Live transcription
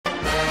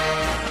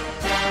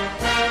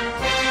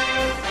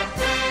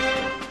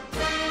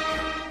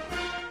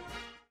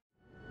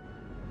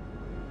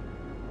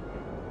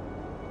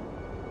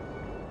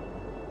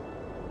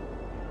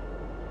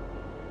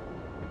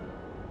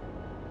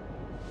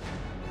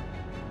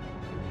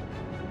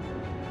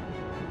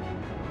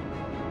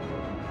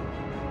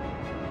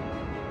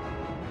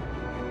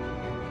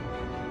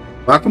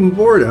Welcome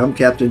aboard. I'm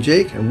Captain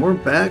Jake, and we're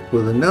back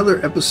with another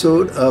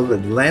episode of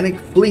Atlantic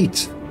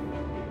Fleet.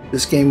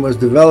 This game was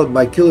developed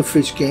by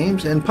Killerfish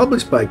Games and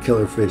published by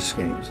Killerfish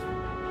Games.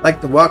 I'd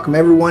like to welcome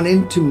everyone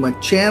into my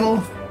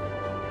channel.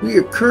 We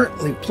are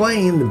currently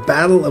playing the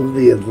Battle of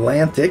the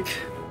Atlantic,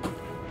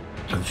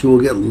 which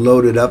will get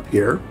loaded up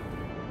here.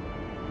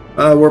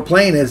 We're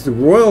playing as the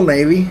Royal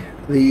Navy.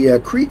 The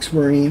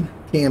Kriegsmarine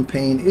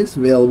campaign is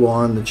available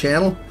on the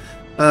channel.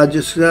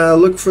 Just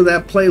look for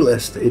that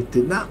playlist. It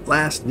did not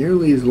last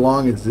nearly as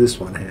long as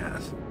this one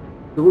has.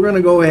 So we're going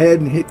to go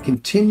ahead and hit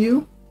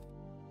continue.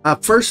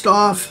 First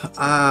off,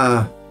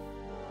 I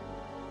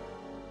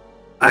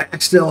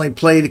accidentally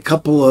played a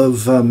couple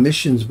of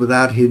missions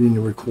without hitting the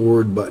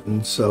record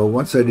button. So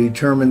once I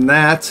determined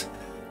that,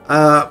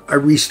 I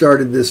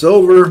restarted this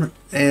over,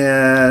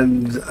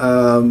 and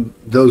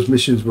those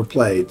missions were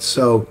played.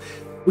 So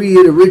we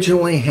had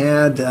originally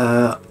had,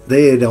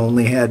 they had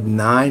only had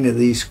 9 of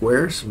these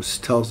squares,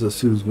 which tells us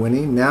who's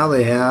winning. Now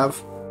they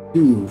have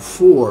 2,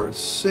 4,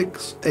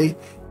 6, 8,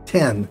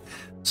 10.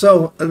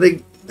 So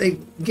they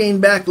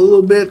gained back a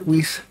little bit.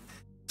 We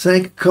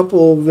sank a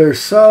couple of their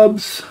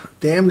subs,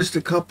 damaged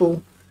a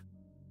couple,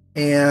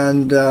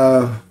 and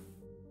they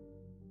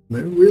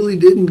really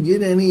didn't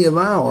get any of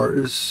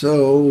ours.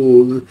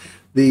 So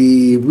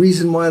the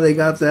reason why they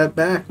got that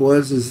back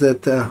is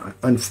that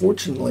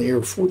unfortunately,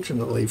 or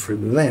fortunately for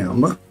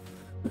them,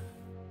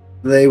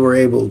 they were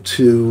able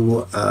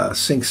to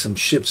sink some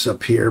ships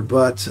up here.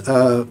 But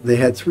they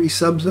had 3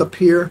 subs up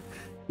here.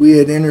 We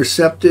had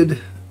intercepted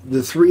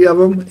the 3 of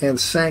them and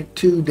sank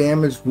 2,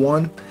 damaged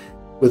 1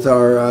 with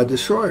our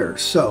destroyer.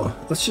 So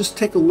let's just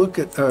take a look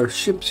at our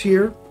ships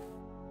here.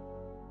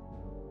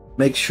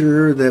 Make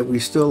sure that we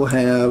still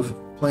have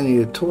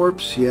plenty of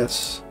torps.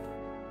 Yes.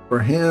 For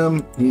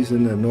him, he's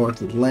in the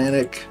North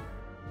Atlantic.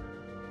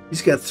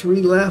 He's got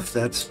 3 left.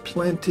 That's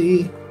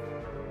plenty.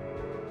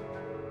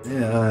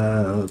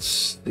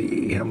 Let's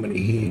see how many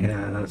he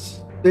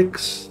has.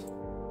 6.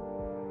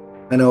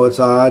 I know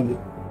it's odd.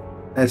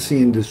 I've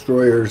seen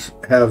destroyers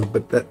have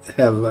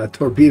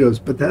torpedoes,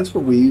 but that's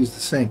what we use to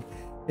sink.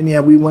 And yeah,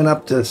 we went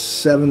up to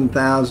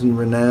 7,000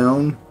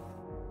 renown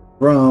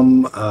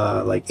from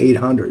like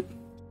 800.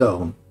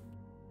 So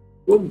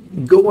we'll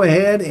go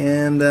ahead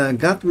and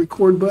got the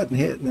record button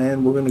hit,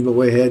 and we're going to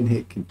go ahead and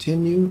hit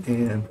continue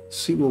and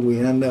see what we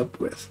end up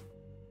with.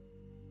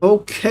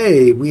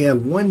 Okay, we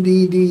have 1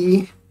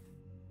 DD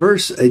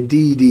versus a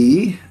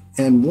DD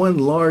and 1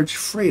 large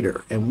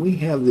freighter, and we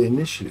have the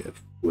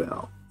initiative.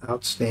 Well,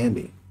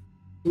 outstanding.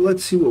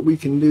 Let's see what we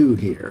can do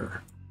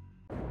here.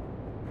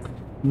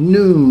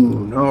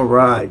 Noon. All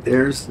right,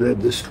 there's the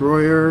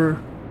destroyer.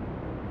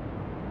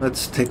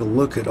 Let's take a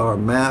look at our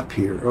map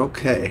here.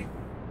 Okay.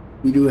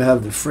 We do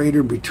have the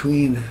freighter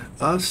between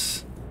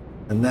us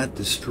and that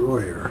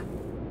destroyer.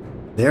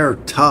 They're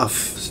tough,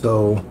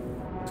 so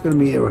it's going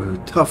to be a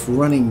tough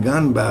running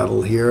gun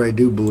battle here, I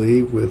do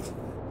believe, with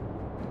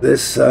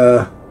this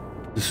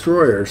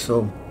destroyer.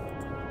 So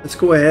let's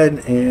go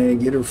ahead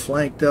and get her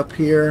flanked up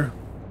here.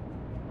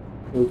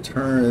 We'll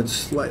turn it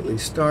slightly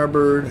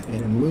starboard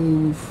and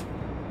move.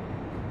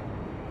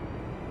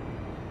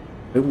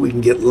 Maybe we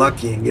can get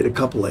lucky and get a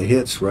couple of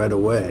hits right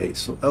away.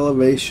 So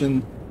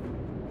elevation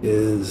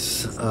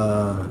is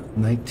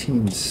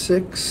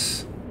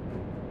 19.6.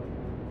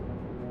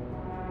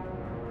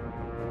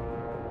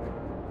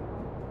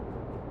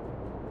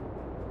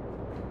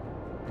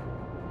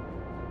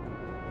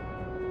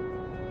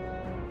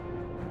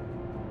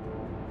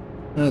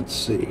 Let's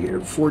see here,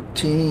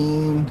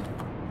 14.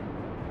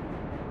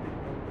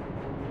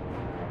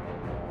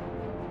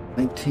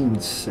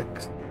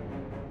 19.6.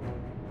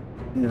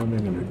 Yeah, they're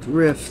going to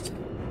drift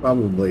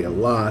probably a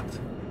lot.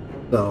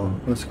 So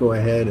let's go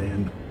ahead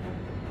and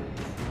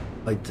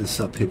light this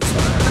up, hit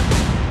fire.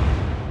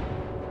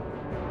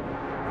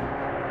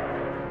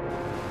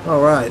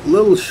 All right, a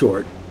little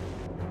short.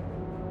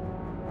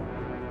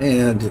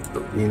 And,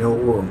 you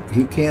know,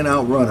 he can't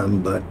outrun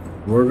him, but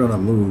we're going to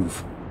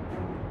move.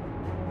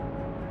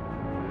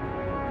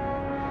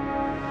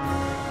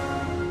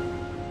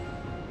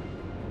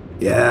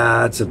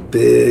 Yeah, it's a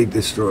big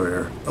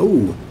destroyer.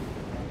 Oh,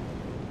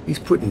 he's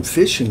putting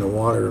fish in the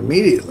water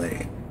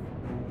immediately.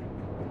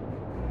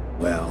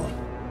 Well,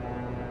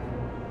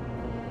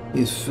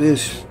 these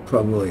fish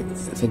probably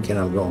thinking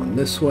I'm going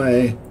this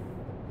way.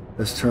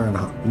 Let's turn,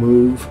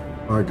 move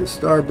hard to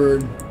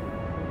starboard.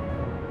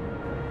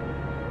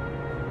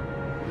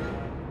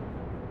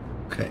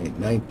 Okay,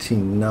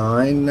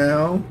 19.9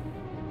 now.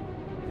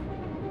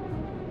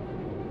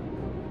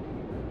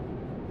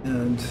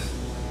 And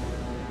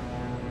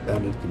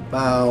down at the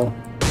bow.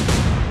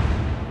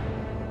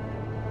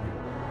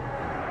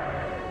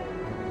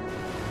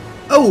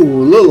 Oh, a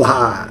little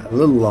high, a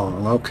little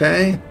long,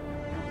 okay.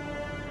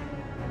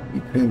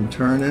 Keep him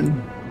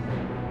turning.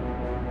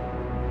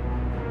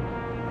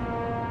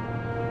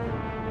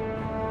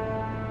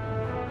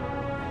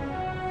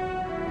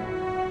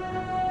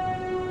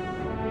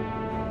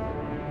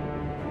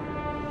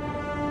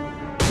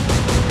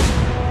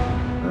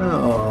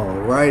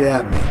 Oh, right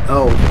at me.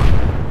 Oh.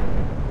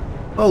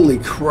 Holy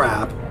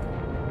crap.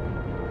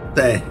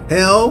 The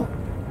hell?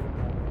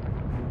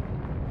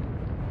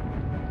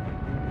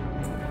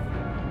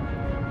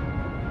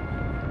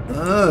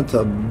 Oh, it's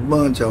a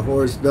bunch of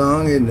horse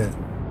dung, isn't it?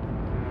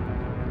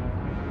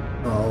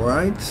 All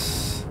right.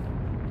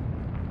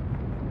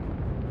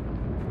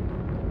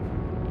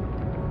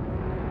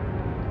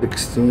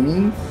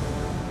 $16.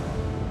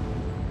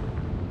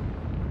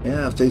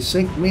 Yeah, if they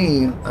sink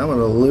me, I'm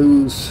gonna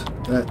lose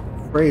that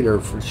freighter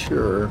for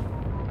sure.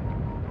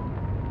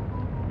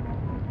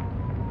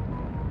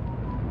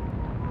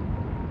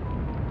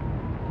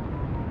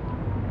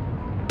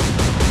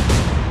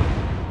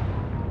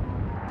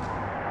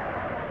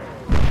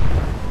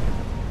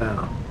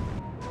 Wow.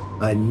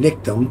 I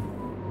nicked them.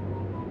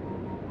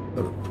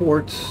 Go to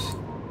ports.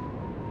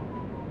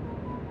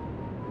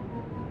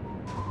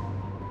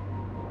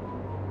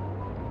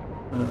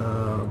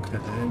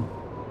 Okay.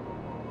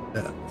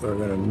 Yeah, we're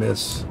gonna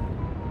miss.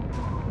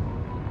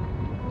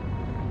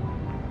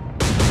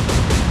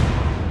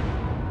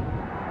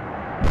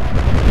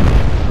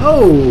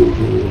 Oh!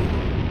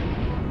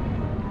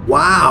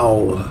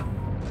 Wow!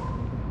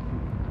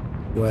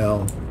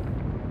 Well,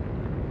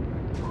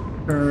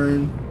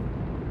 turn.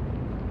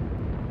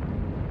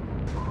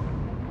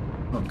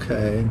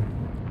 Okay.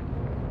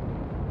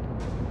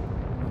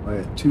 I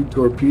had 2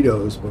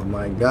 torpedoes, but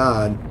my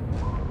God.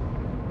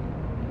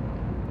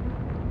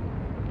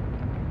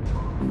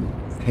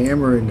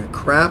 Hammering the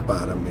crap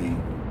out of me.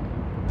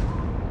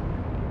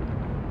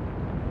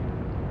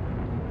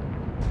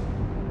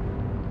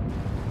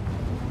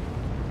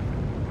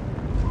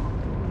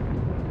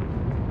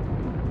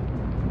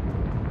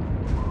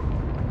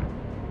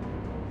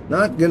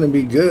 Not gonna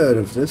be good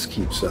if this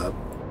keeps up.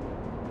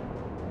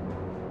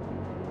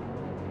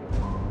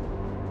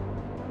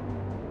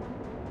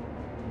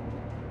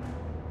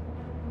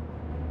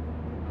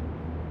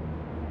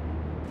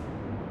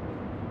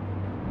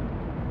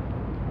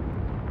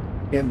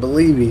 Can't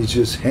believe he's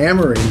just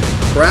hammering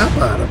the crap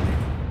out of me.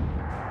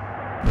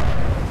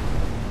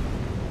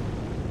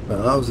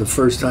 Well, that was the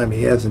first time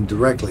he hasn't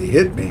directly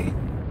hit me.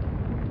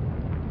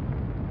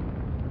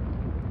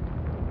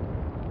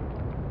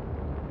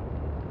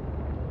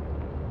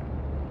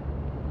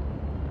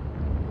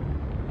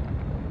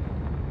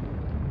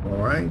 All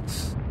right.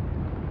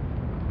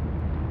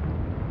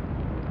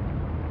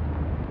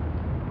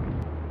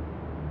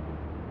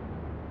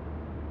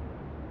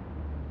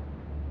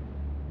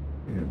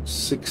 Yeah,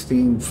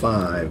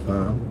 16.5,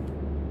 huh?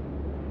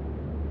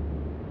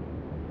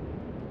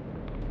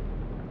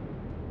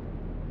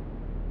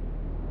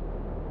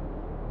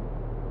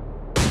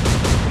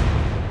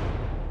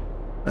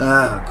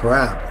 Ah,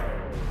 crap.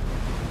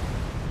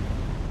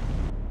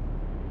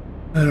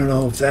 I don't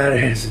know if that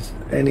has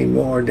any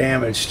more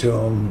damage to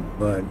him,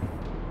 but...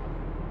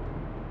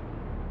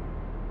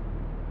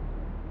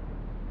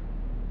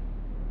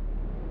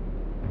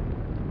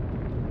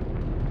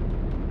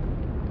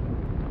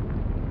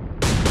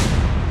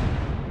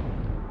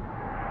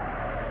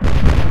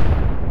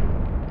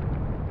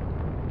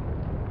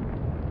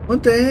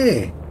 What the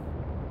heck?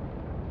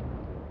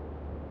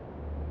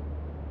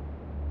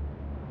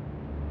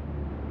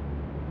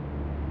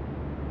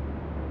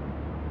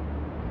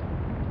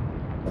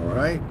 All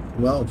right.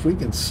 Well, if we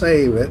can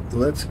save it,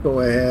 let's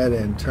go ahead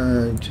and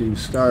turn to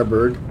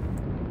starboard,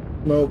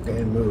 smoke,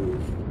 and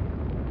move.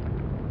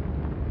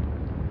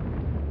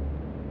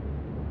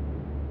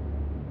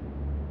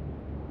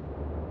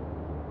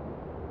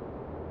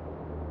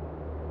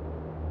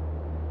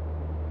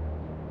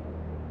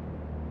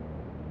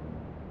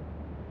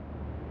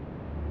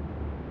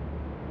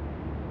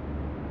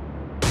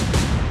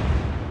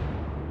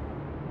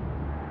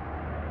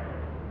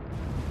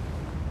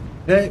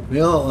 Okay,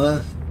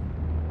 well,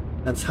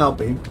 that's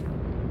helping.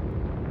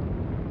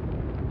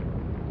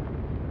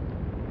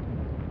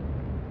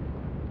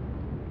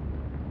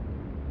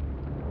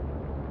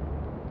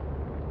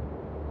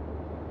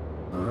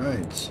 All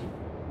right,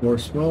 more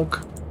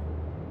smoke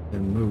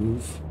and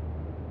move.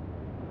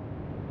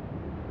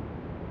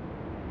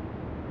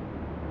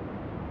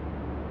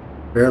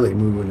 Barely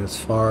moving as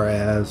far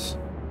as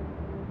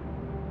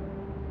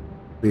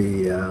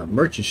the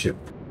merchant ship.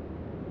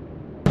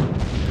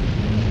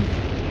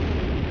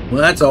 Well,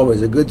 that's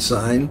always a good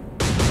sign.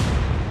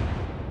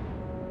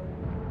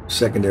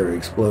 Secondary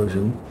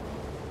explosion.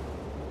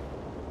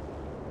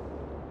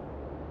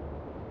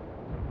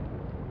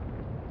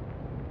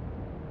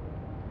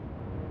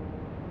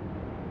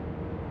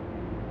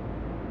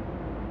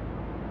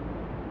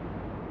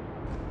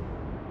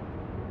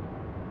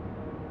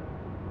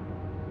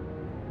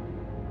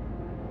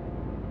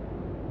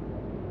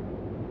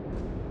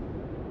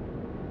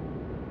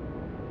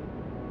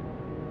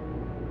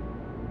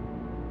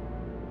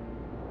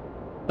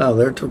 Oh,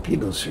 their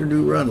torpedoes sure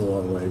do run a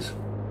long ways.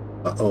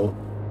 Uh-oh.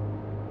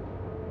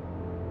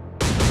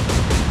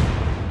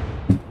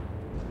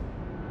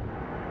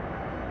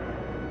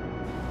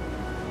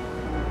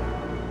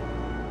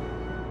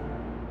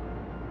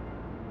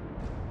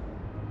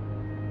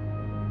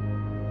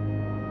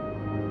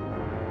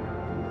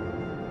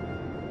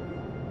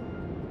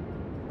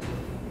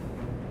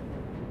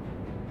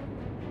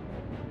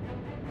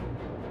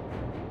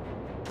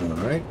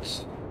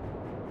 right.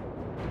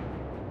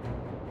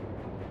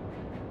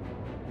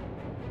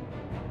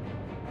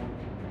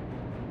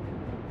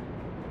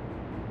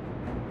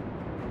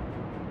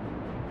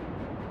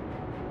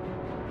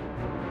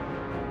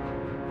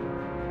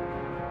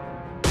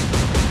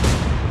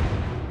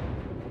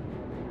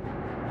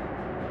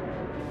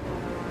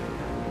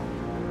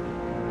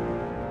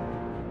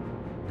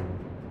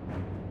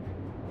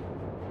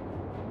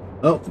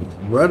 Oh,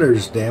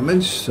 rudder's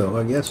damaged, so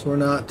I guess we're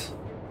not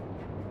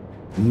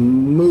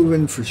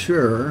moving for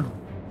sure.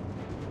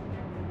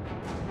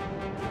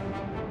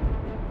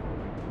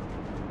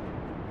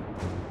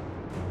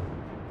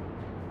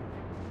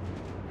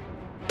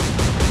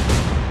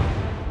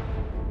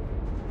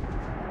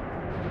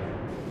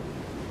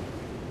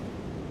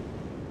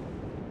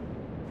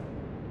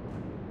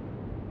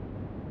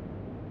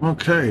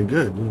 Okay,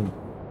 good.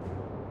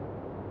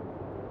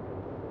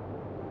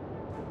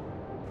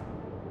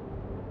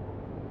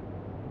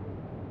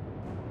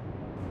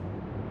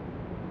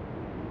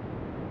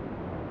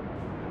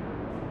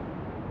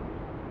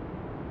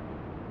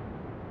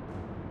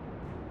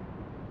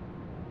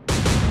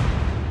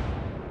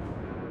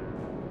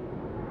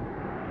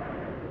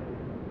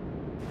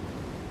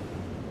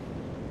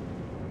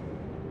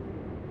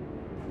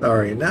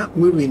 Sorry, not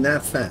moving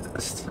that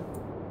fast.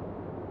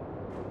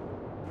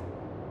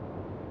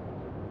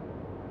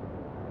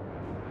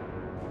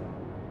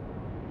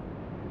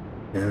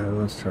 Yeah,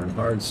 let's turn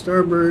hard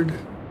starboard.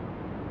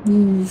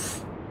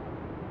 Move.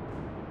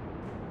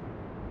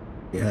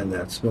 Behind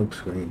that smoke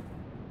screen.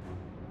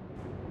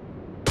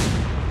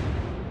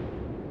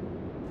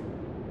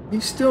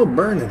 He's still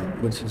burning,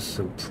 which is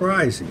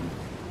surprising.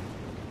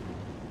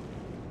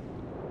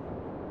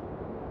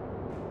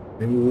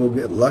 Maybe we'll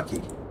get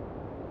lucky.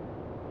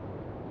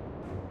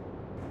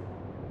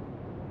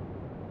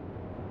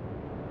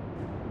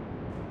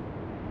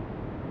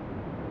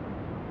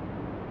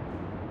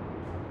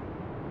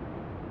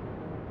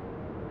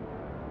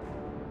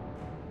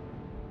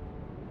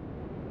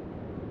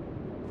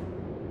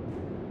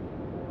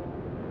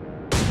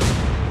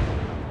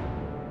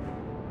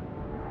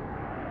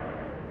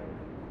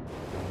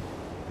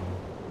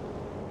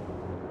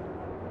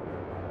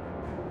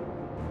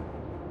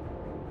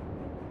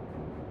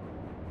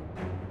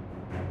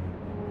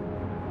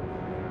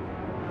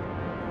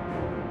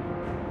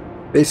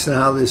 Based on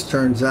how this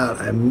turns out,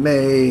 I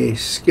may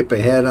skip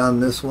ahead on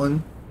this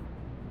one.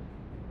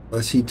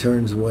 Unless he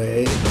turns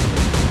away.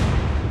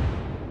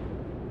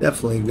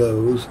 Definitely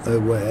goes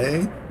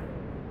away.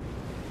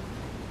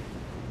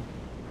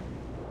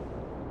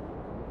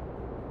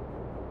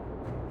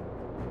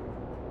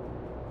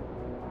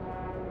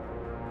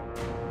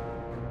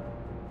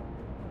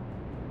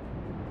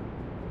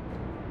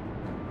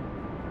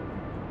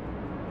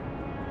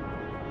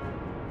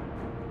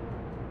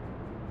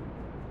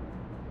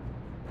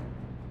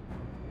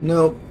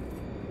 Nope.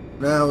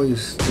 Now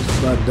he's just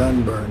about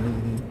done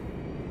burning.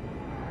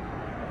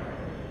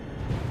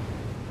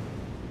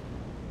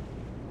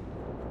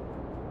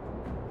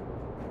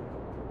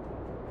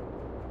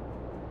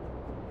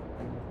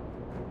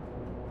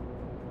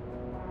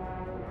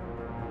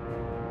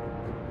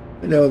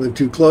 I know they're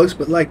too close,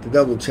 but like to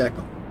double check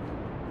them.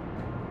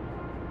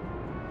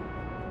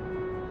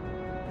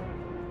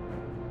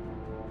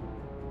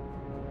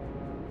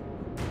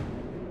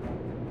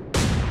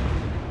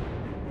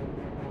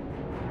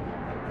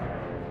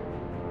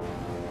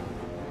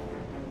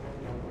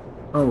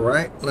 All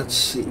right, let's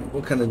see.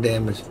 What kind of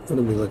damage? What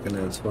are we looking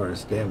at as far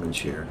as damage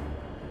here?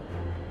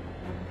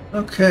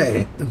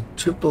 Okay,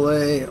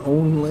 AAA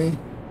only.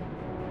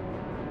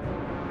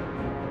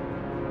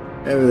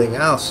 Everything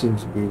else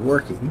seems to be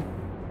working.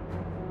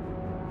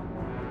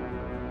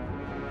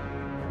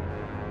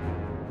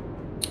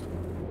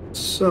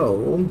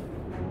 So,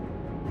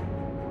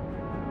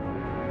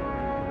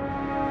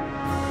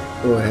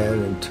 go ahead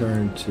and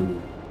turn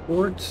to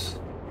ports.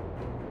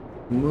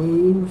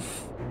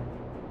 Move.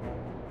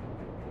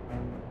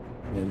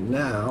 And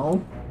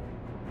now,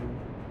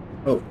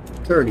 oh,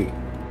 30.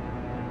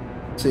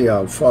 See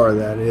how far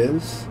that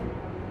is.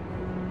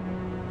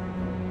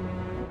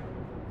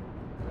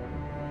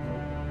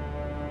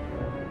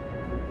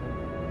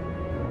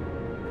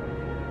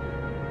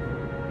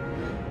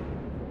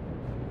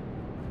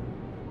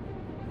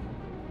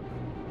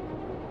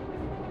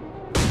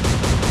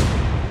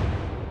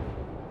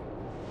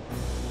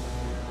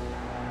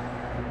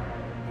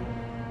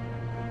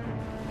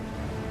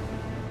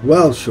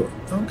 Well short.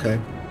 Okay.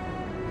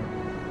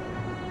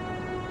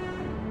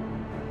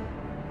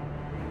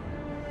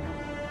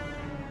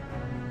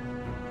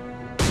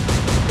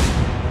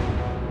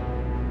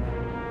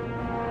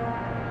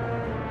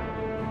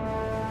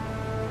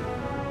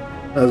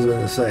 I was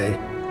going to say,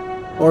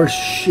 or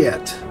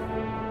shit,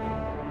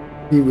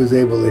 he was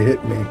able to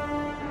hit me.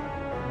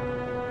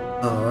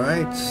 All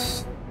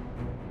right.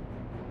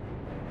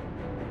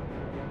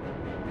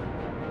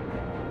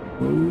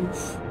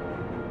 Move.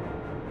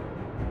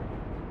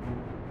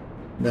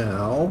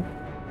 Now,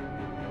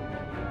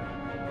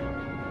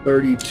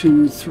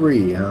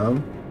 32-3,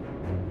 huh?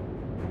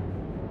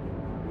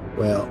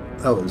 Well,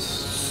 that was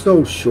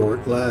so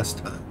short last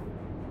time.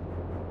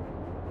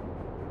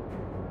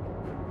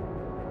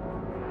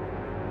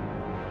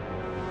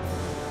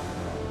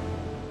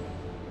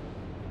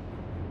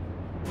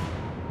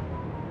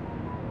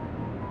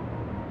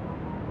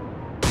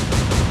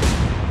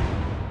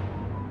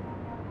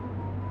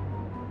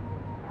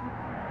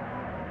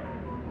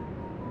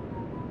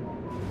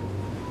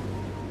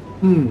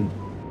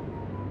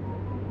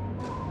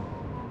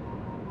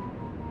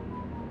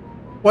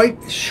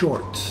 Quite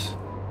short.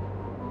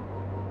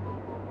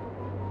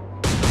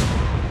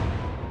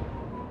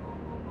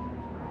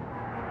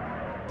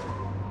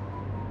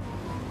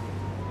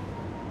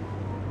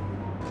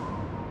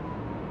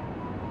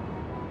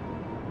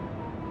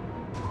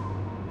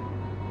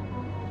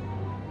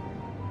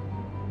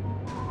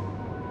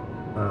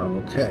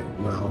 Okay,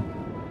 well,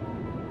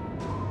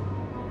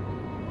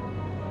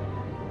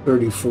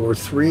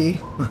 34.3.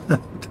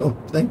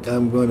 Don't think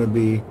I'm going to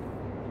be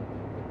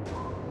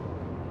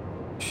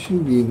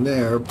shooting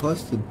there.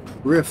 Plus the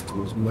drift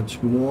was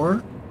much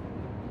more.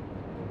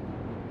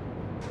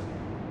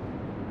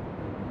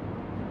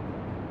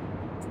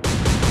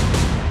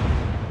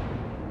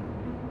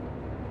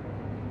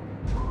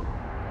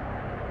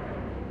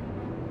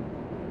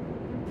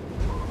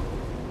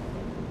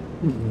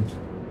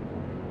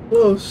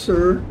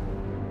 Closer.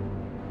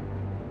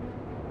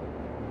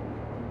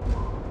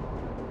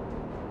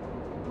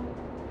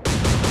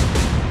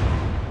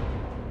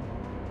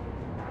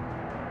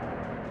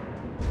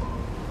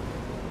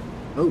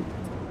 Oh.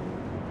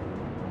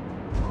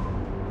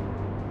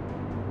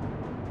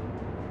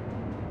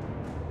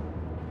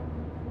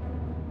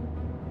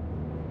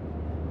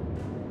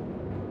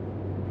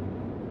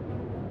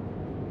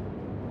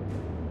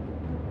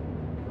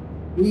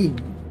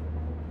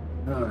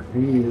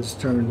 He is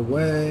turned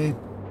away.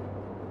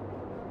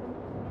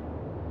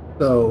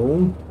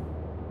 So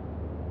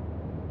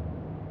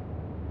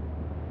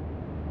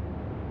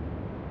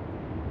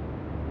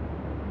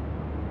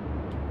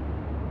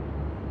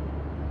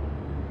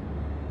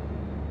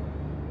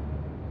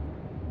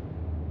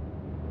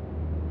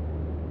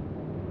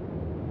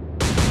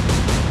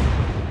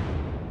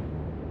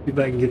see if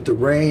I can get the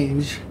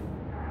range.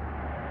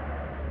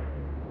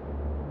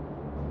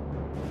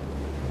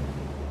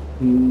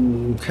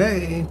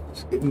 Okay,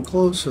 it's getting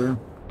closer.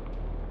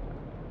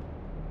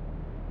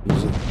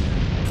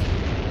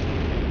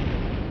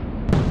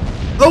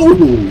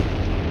 Oh!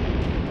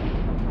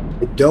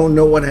 I don't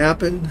know what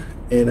happened,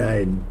 and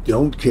I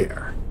don't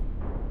care.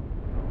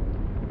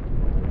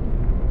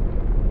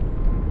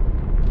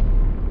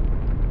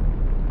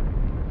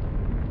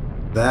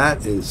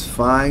 That is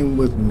fine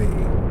with me.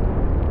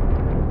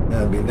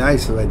 Now, it'd be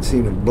nice if I'd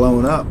seen it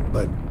blown up,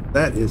 but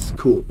that is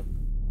cool.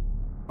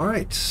 All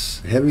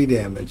right, heavy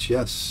damage.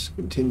 Yes,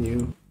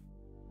 continue.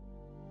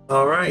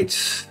 All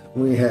right,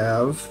 we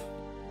have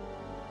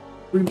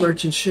 3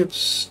 merchant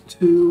ships,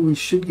 2. We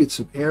should get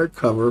some air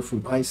cover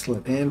from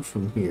Iceland and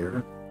from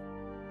here.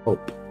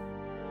 Hope.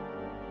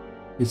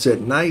 It's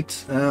at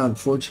night,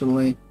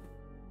 unfortunately.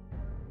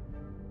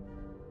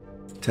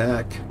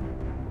 Attack.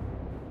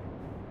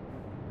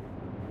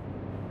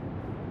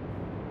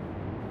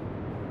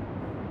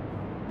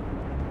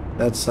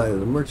 That side of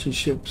the merchant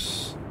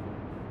ships.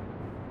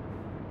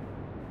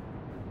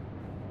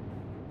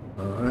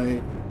 All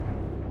right.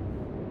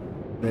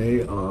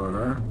 They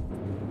are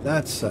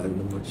that side of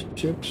the merchant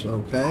ships.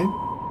 Okay.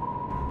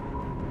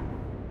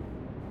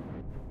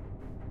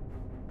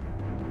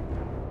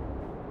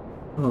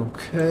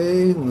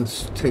 Okay,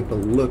 let's take a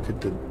look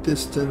at the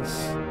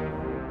distance.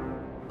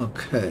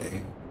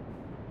 Okay.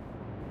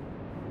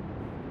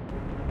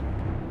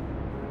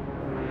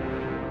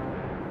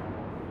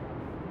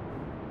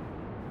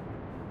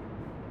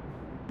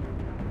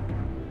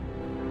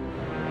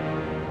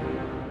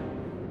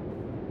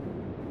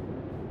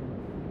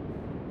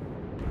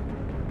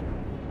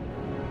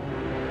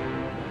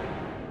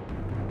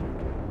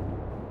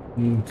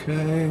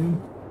 Okay.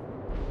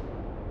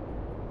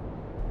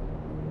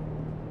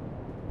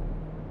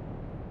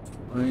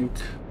 Flank.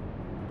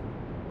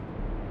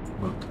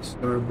 About to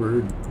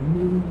starboard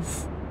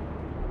move.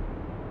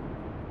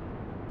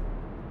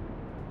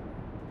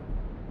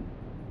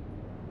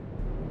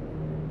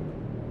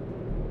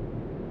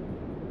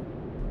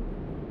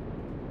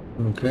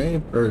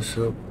 Okay,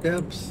 periscope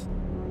depth.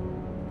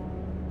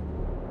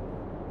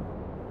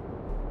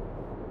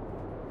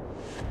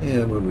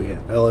 And what do we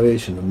have?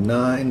 Elevation of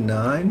 9.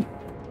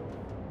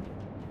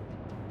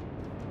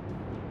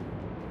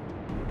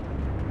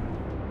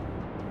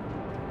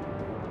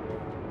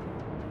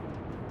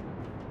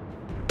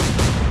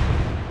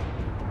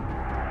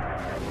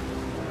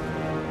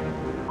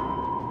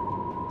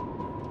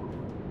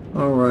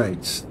 All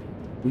right,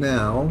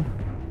 now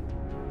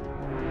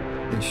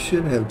I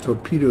should have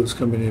torpedoes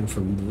coming in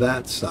from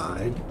that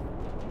side.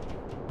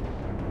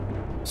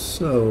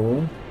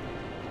 So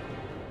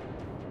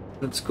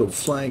let's go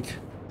flank,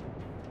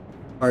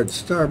 hard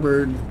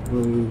starboard,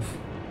 move.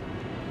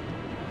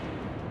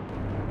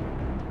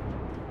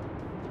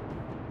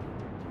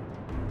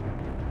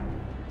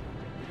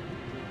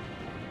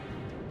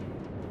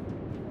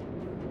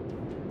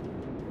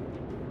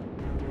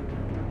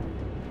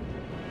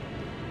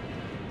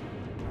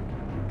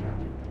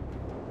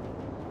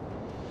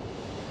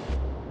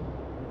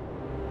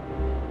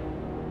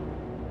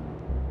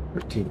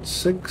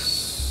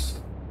 13.6.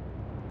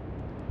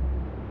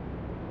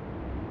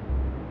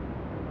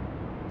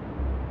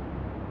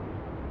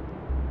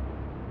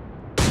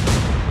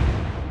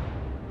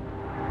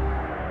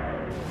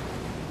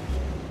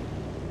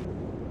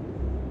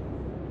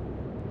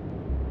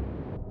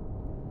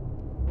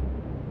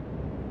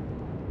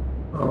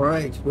 All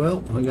right,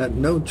 well, I got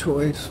no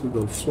choice. We'll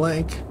go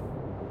flank.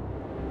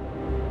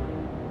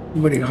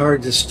 Pretty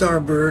hard to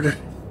starboard, I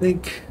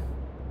think.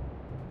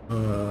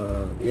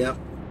 Yep.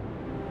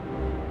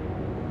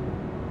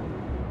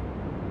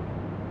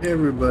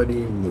 Everybody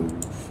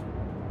move.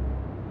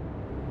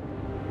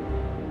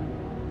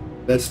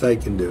 Best I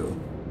can do.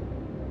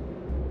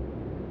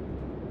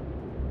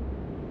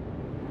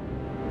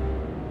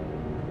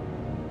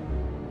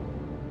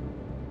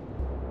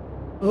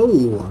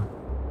 Oh,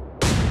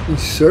 he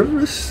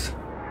serviced?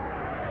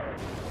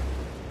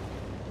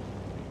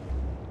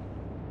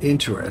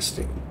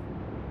 Interesting.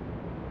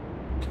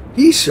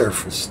 He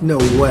surfaced? No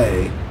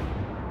way.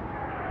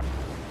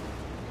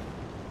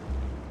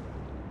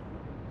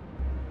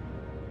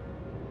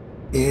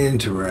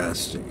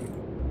 Interesting.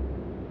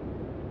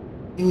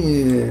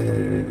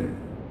 Interesting.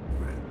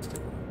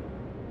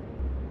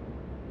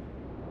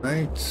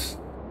 Right.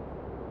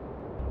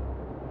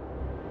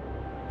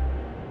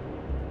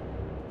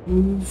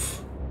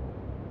 Move.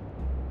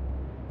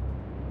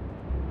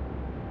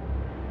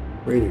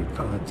 Radio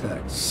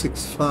contact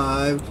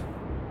 6.5.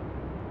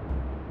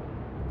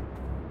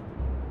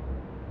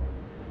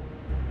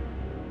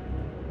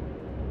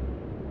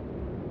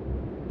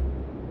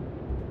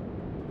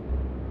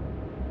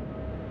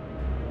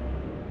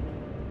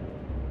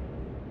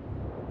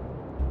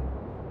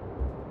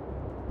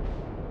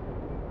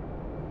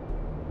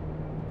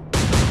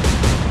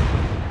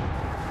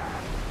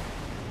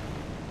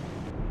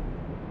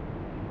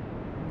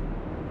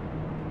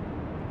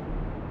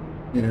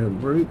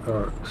 And we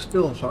are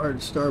still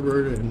hard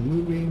starboard and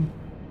moving.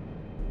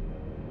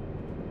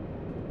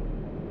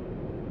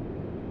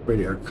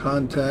 Radar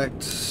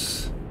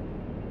contacts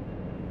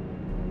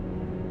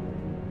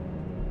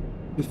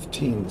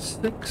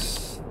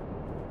 15.6.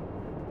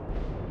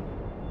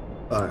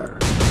 Fire.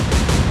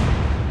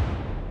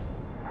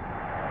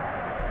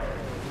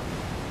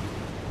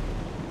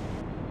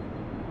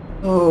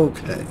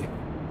 Okay.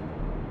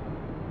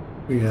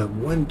 We have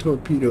one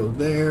torpedo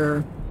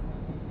there.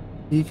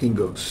 He can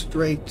go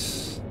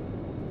straight,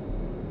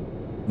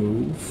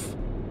 move,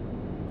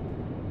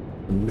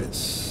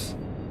 miss.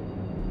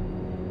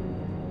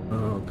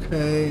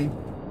 Okay.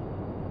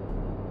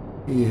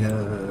 He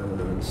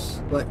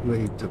has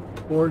slightly to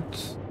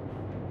port.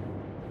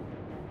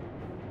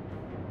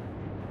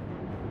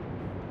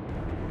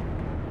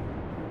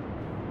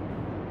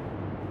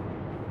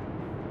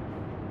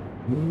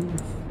 Move.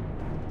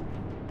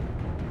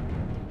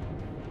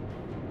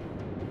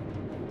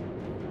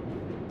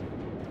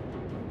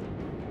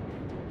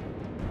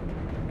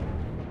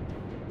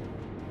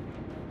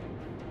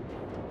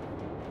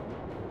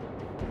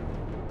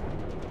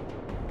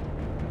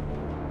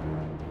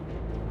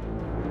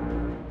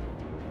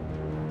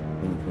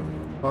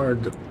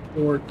 Hard to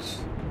port,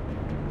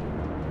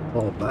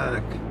 fall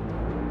back,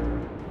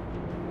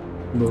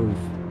 move.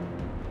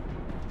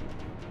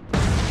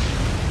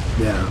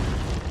 Yeah,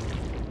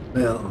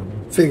 well,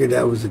 figured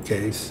that was the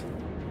case.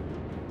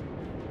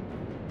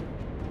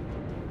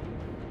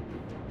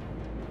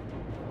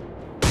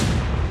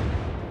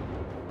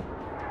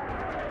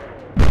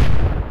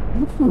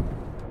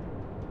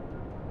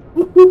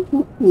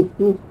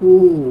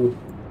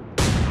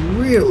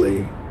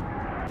 Really?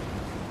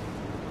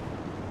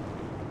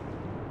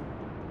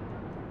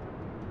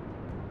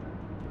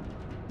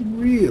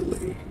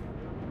 Really?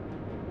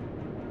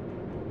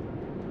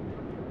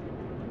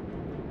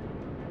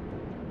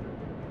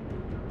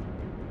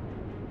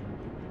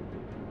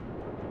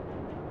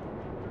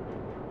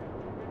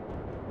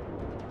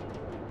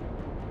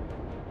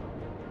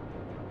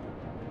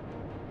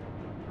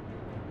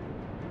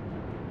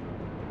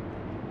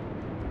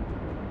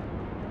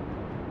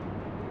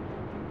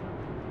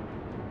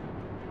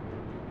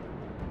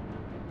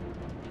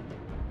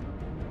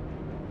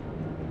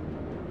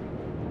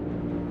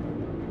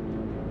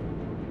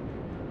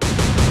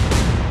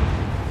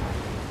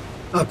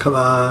 Oh, come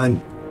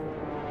on.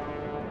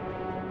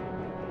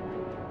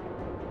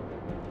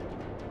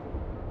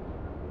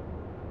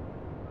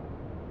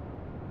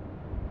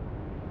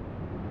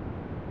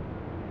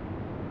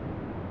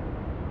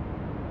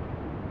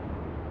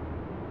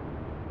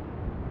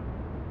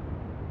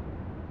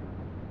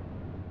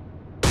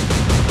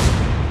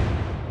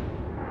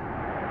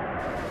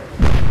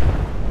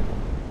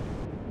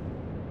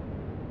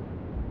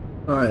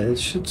 All right, it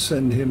should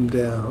send him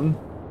down.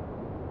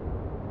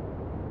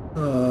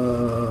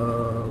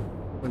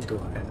 What do I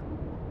have?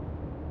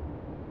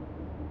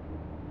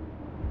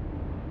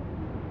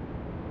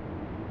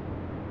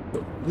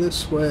 Go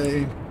this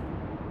way.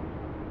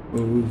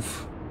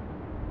 Move.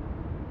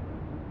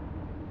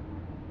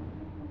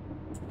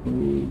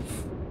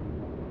 Move.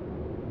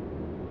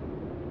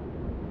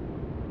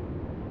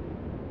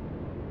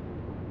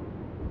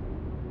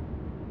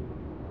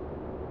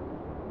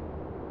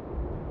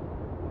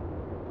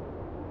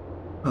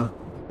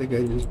 think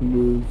I just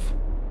moved.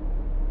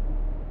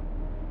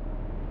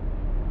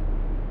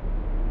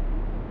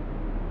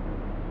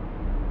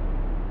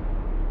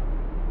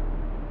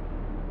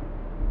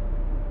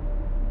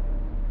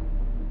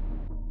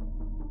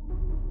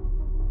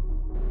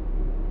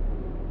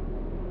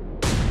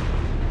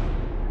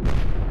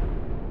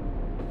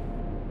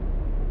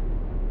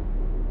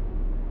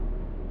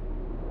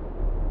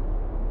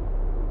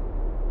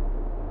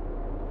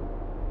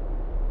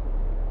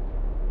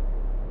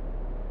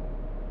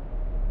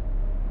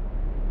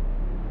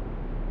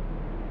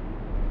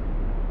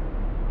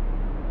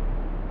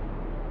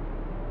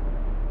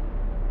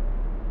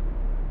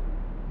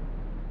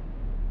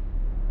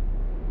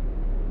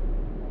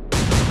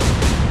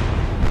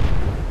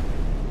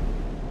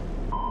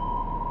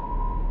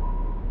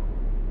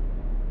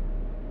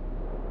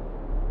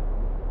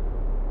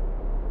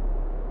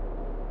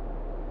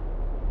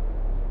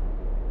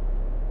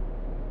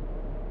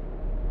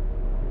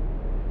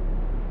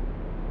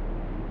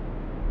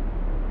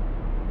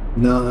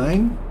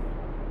 Nine.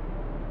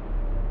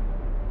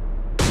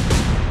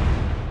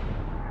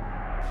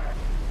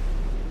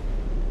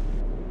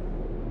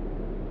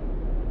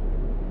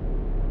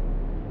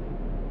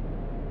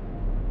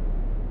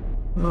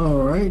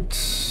 All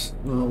right.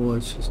 Well,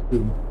 let's just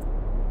do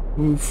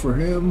move for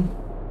him.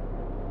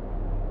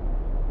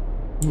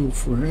 Move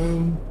for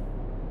him.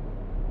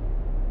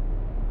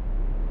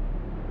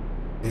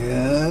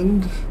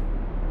 And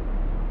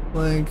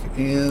flank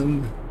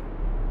and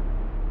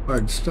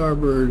hard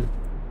starboard.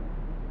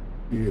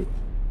 You.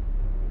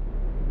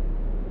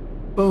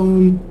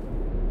 Boom.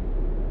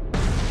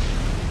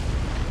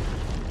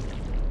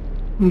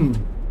 Kind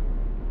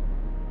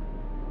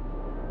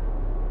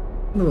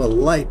of a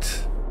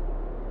light.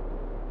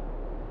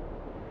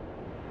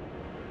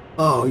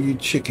 Oh, you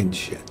chicken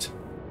shit.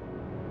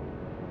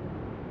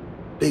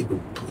 Big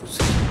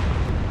pussy.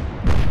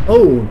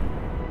 Oh.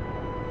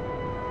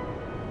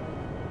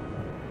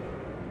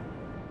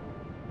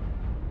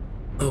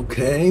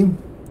 Okay.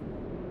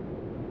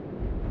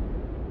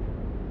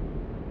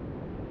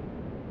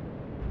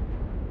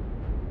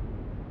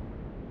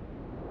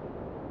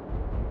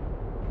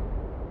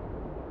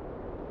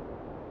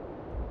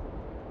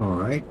 All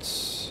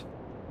right.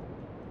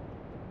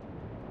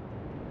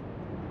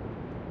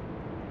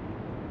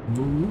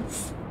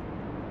 Move.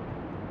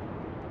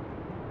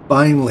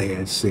 Finally,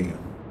 I see him.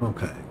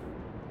 Okay.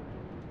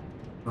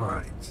 All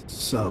right.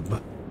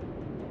 Sub.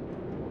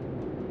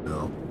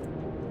 No.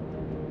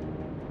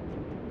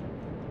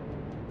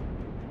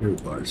 You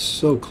are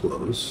so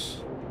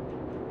close.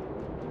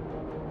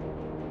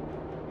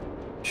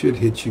 Should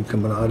hit you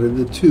coming out of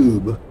the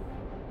tube.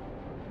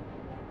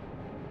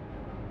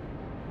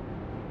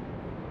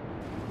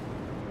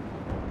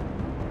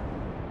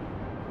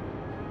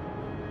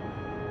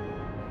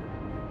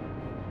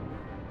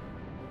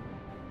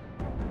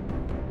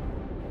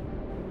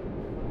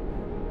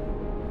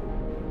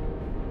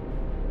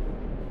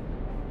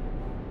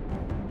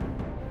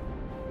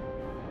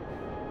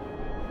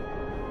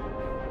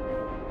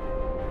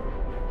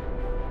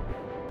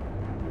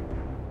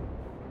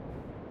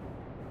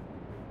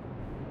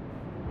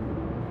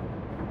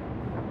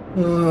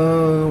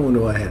 What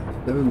do I have?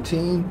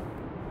 17?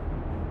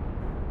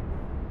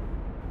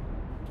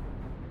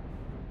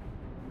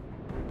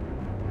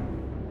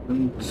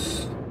 And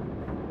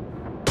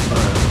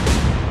 5.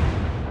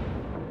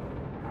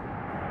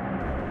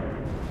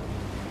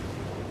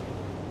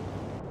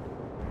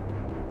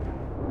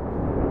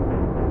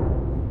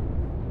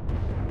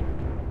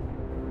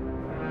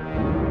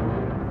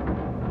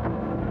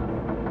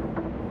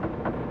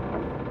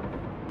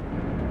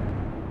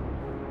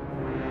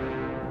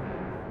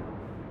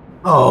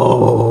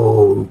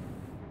 Oh,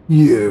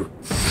 you're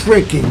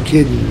freaking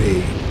kidding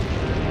me.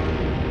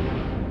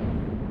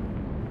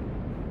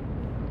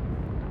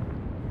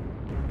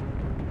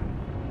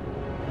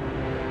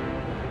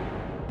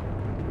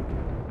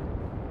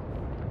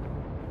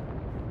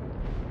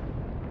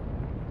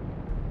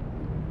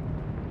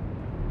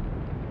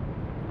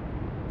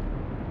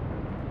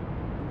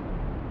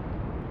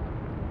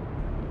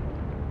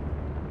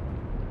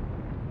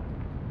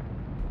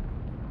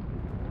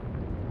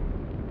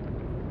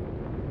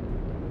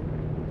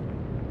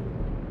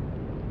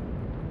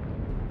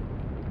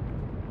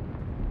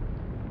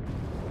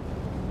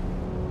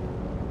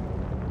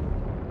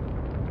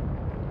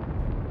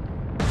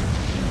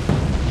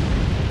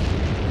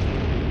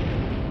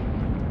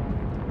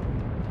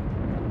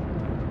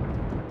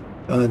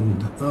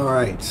 Done. All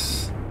right.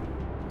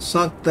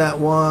 Sunk that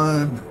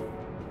one.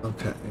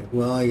 Okay.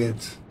 Well, I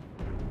get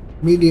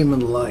medium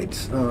and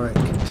light. All right.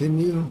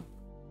 Continue.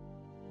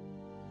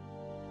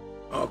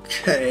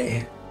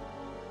 Okay.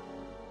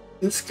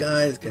 This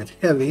guy's got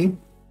heavy.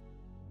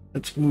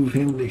 Let's move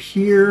him to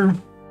here.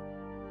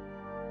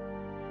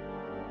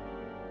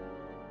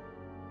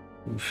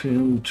 Move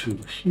him to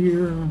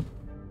here.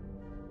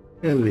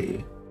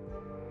 Heavy.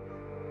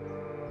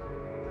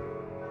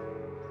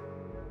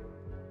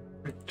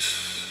 Right.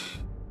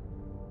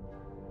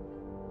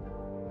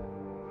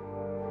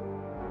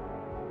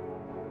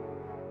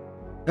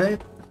 Okay.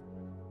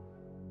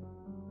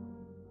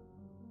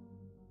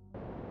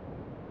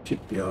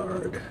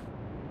 Shipyard.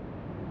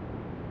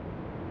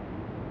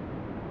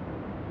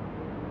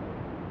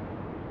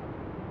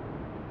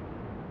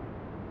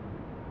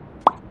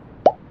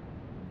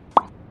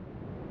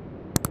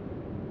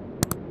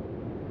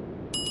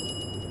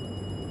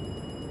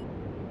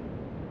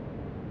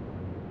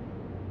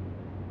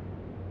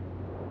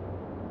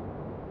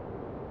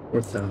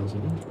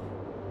 $4,000.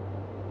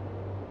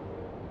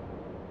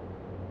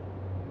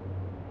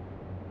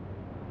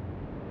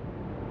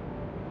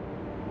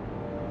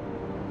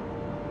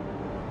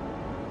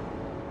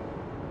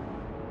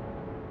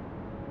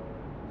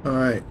 All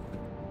right.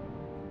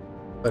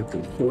 Back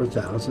to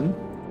 4,000.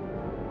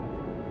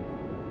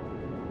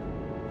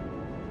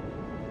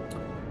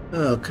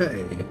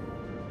 Okay.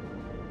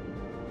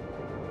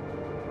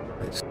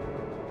 Nice.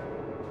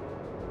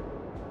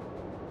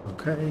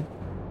 Okay.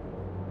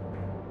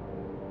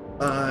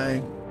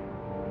 Buy.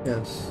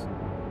 Yes.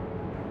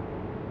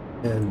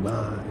 And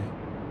buy.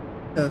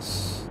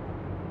 Yes.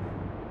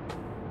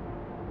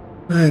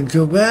 And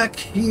go back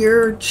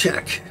here.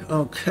 Check.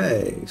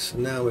 Okay. So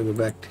now we go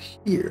back to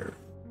here.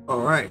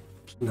 All right.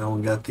 So now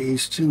we got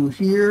these two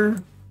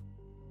here.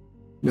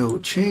 No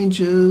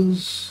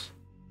changes.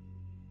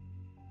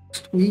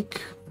 Next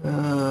week.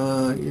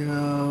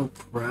 Yeah,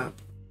 crap.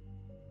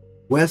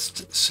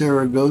 West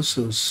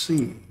Saragossa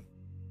Sea.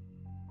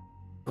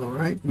 All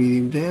right,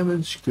 medium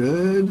damage,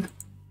 good.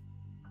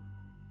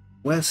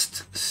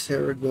 West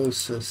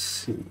Saragossa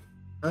Sea.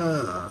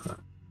 Ah.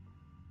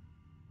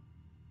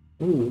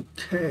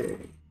 Okay.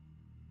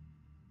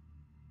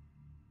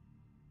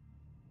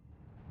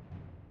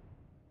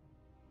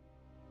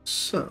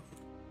 So,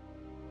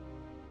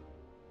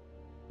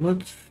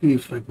 let's see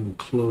if I can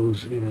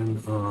close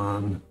in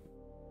on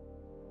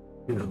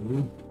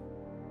him.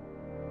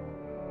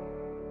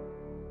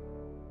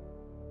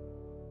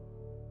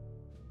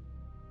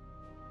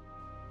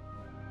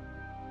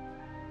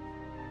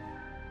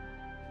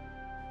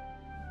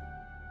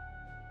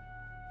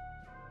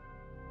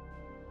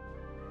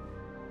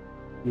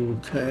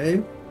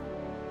 Okay.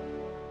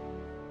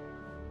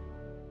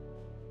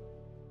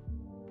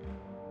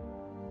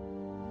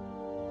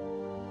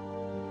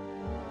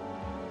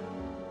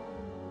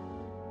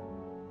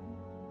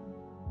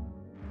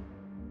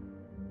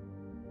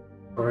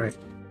 All right,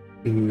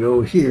 we can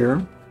go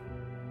here.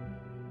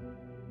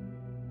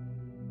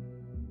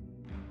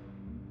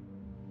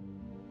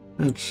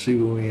 Let's see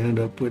what we end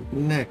up with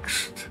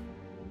next.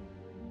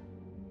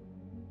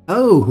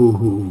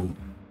 Oh,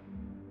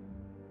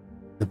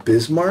 the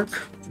Bismarck?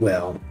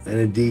 Well, and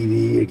a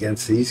DD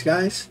against these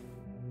guys?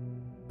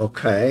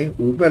 Okay,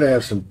 we better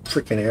have some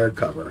freaking air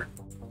cover.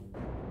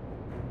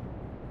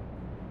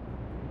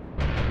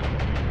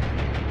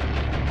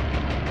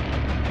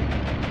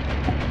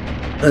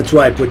 That's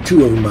why I put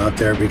two of them out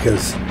there,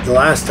 because the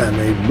last time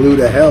they blew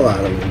the hell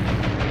out of them.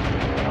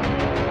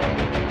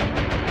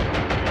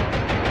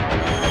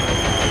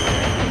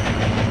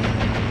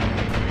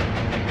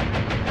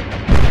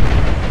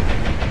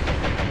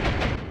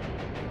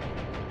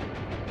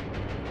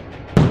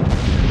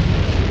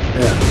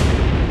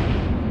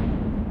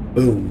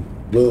 Boom,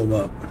 blew them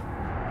up.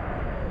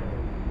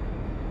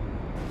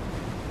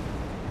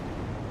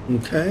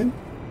 Okay.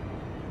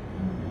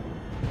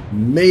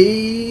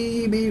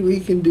 Maybe we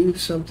can do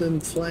something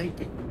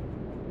flanking.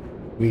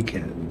 We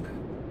can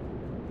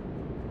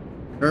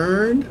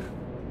turn,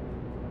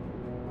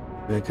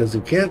 because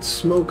we can't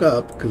smoke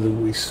up, because if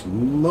we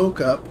smoke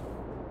up,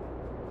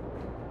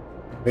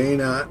 we may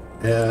not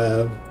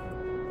have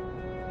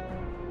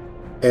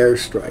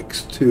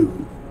airstrikes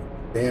too.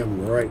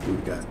 Damn right we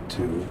got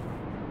two.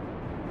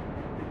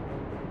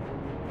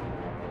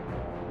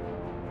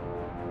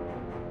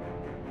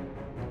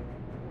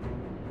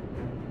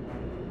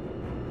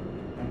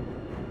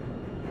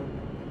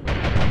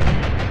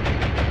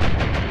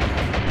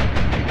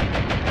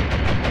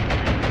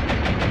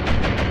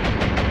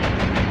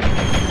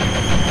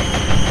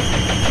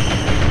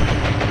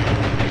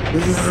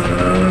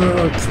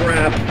 Oh,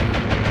 crap.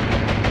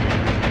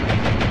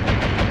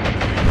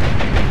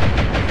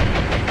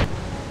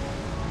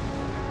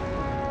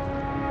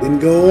 Didn't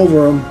go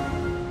over them.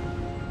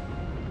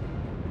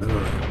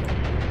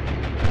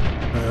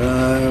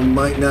 I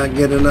might not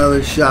get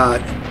another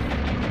shot.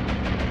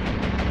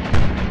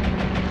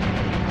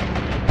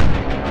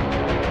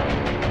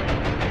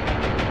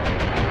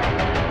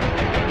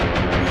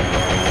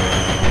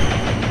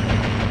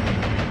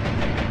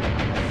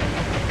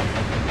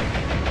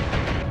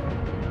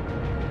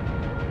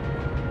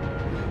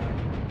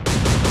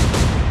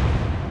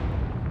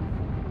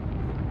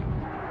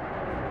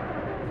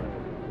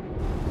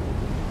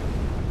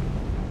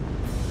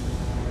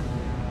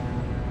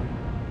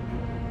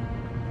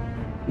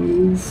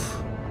 Move.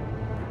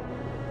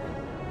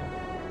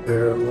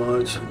 Air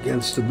launch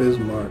against the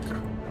Bismarck.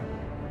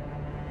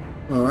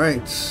 All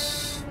right.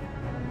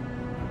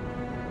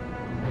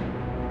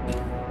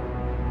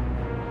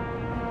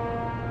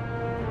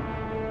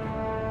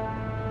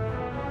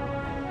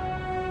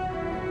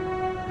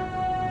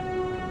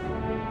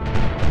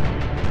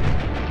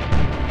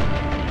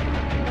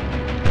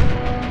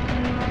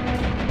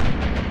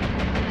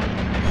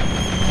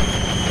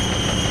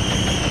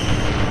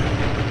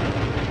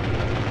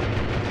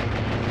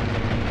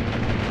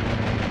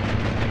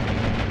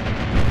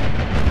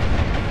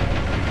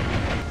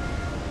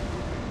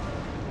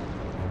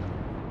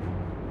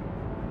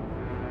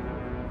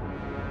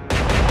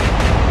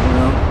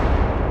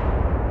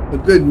 The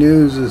good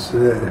news is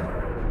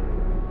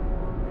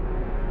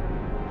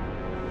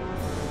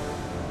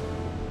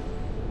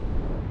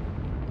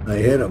I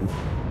hit him.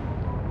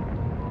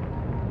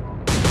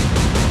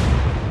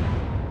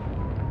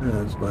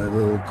 That's my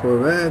little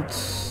Corvette.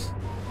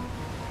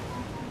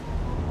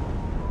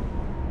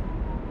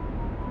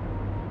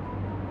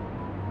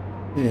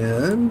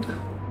 And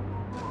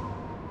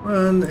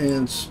run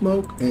and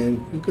smoke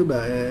and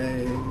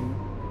goodbye.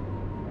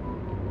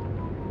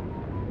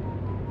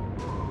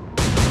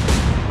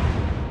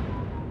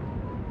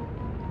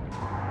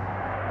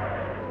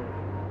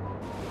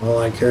 All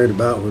I cared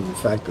about was the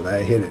fact that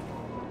I hit it.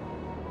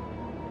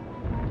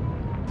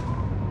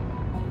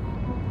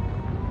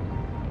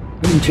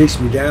 He didn't chase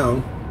me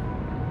down.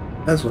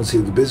 I just want to see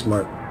if the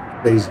Bismarck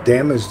stays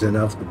damaged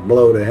enough to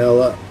blow the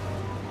hell up.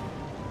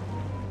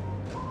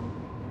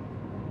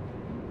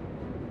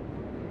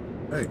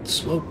 Alright,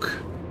 smoke.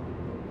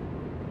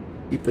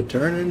 Keep it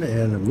turning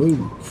and a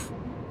move.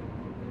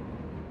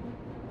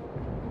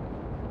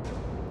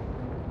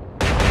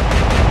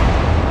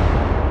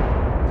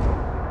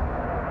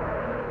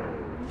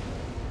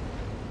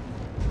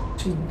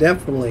 She's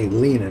definitely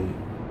leaning.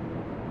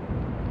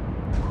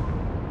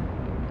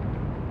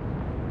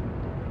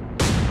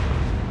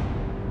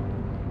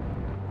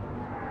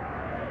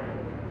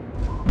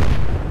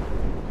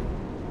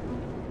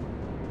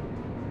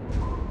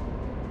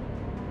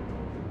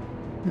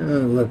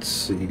 Let's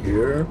see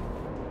here.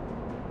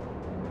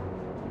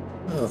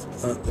 Oh,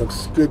 that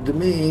looks good to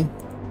me.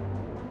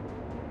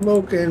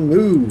 Smoke and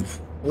move.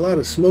 A lot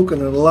of smoking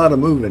and a lot of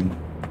moving.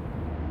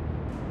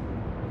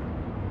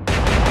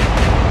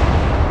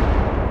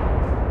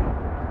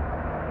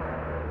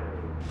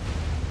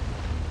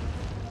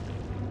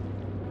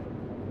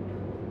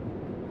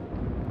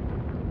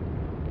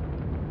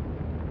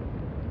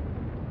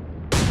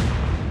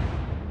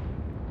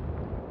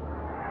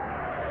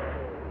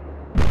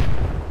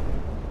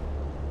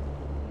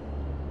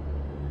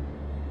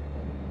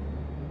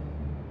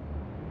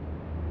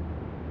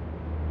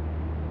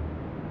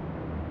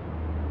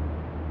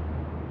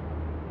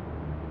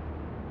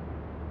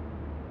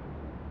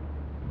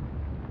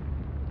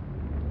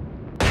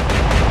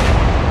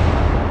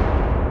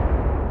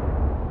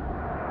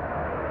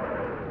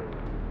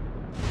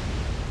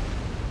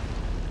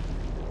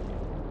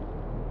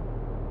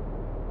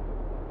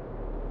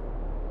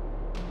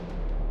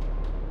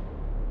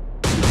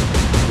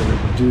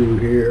 Do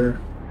here.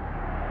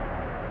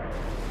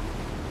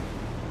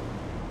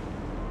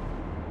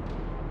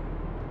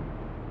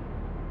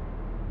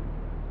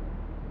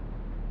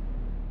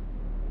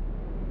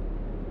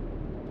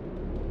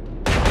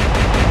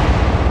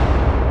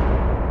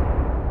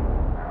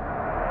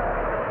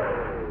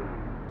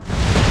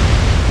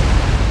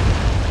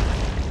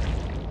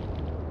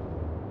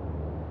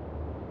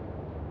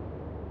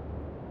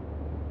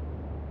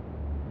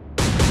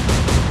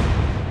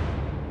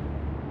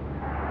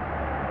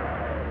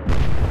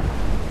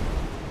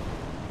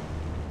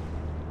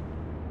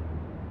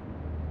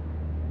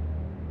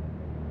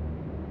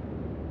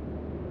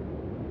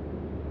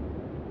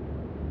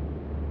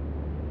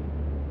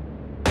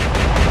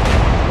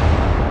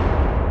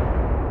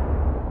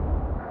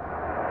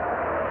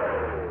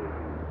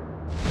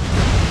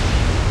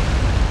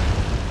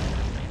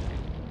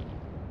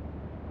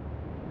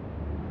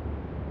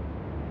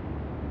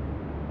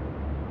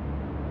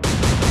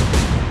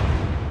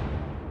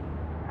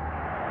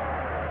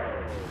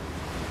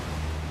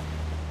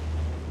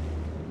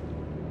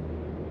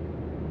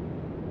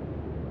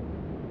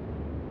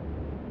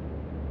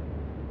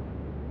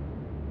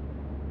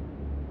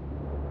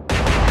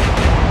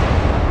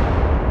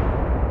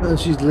 Well,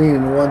 she's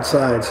leaning to one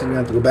side, so you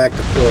have to go back to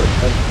port.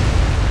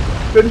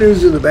 That's good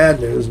news or the bad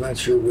news, not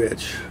sure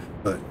which,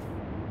 but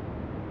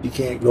you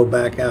can't go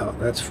back out,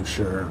 that's for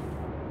sure.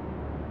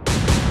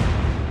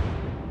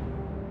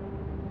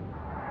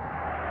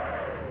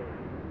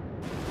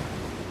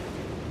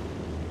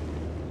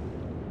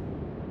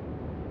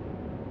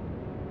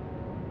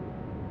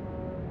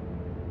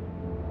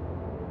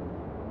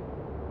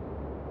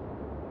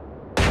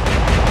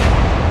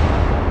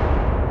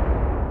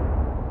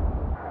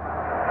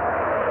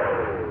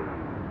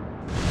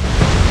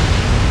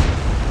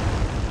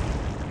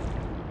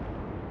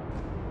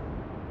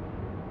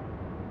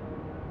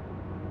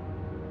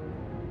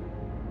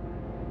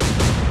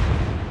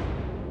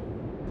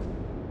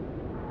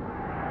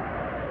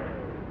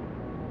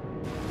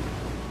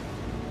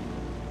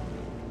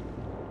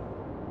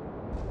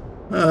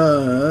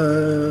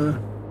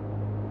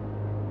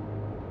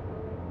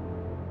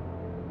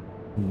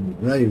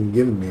 Not even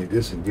giving me a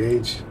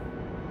disengage.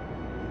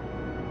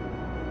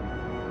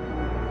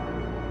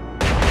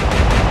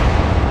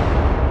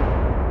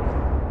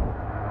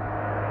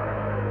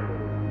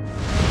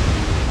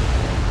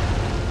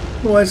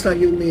 Why it's not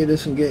giving me a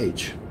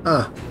disengage?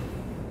 Ah.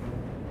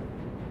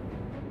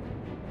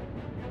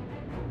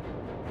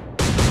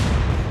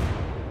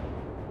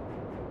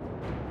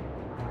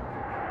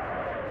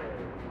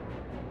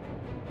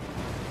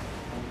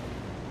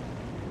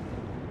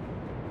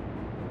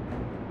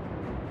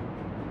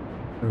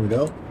 There we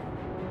go.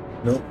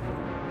 Nope.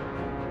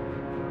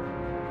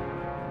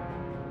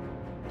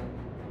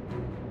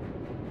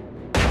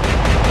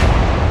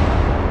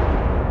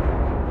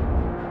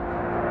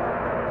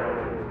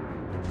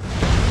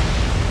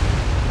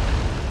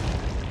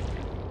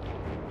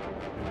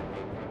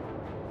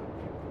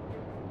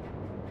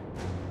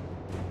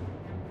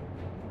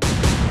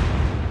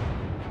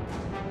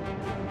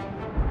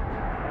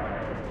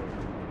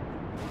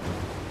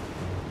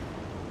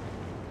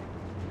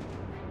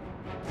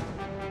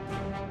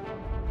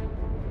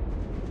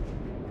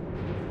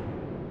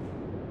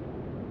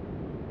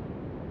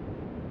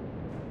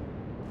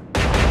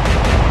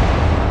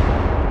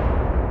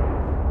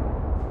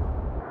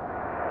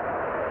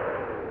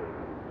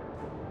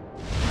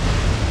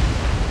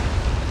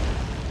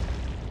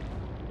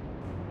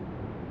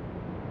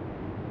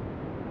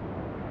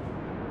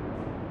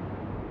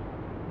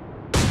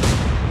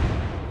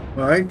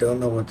 I don't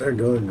know what they're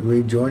doing.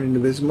 Rejoining the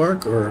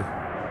Bismarck or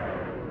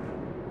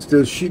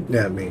still shooting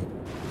at me?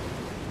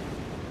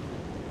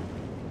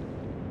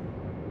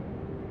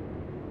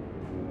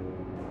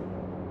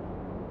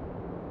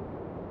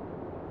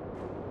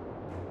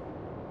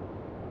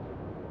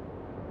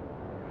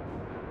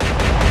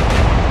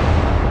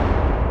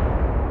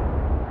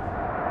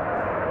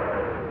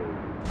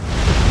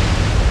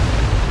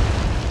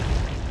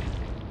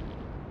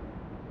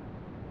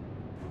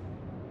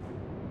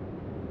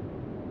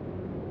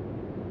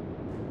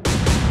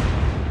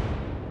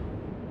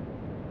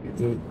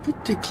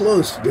 Pretty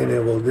close to being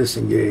able to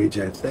disengage,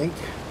 I think.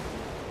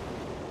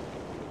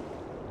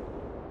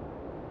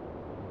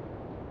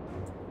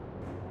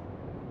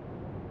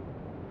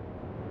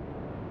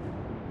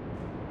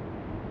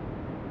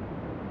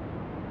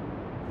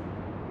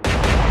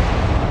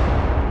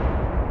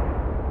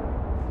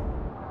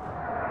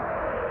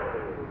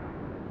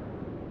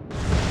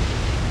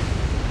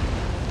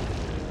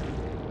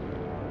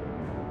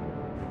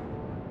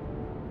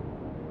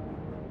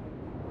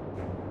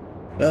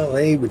 Well,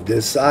 they would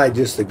decide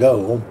just to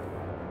go.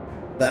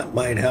 That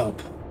might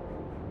help.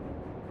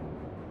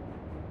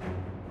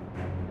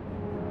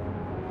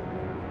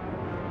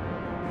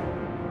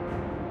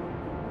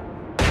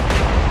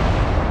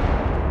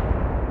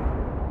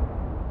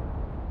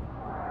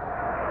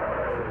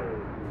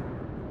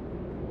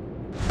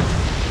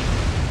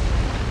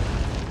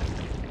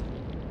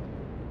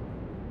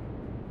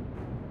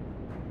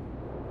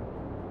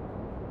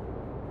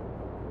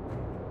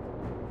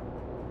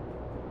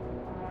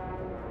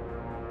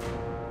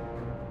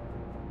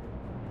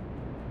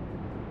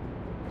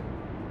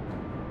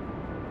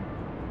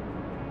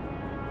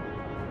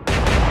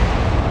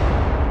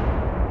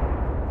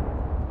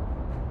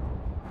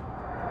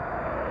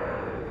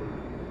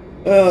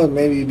 Well,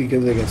 maybe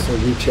because they can still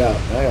reach out.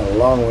 I got a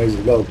long ways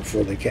to go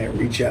before they can't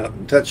reach out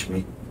and touch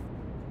me.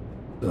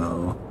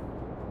 So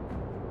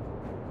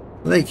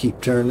they keep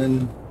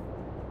turning.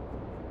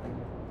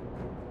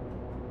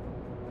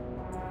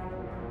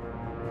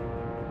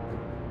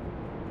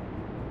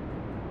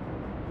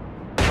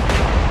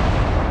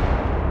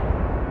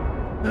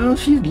 Well,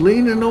 she's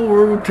leaning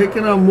over,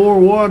 taking on more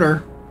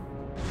water.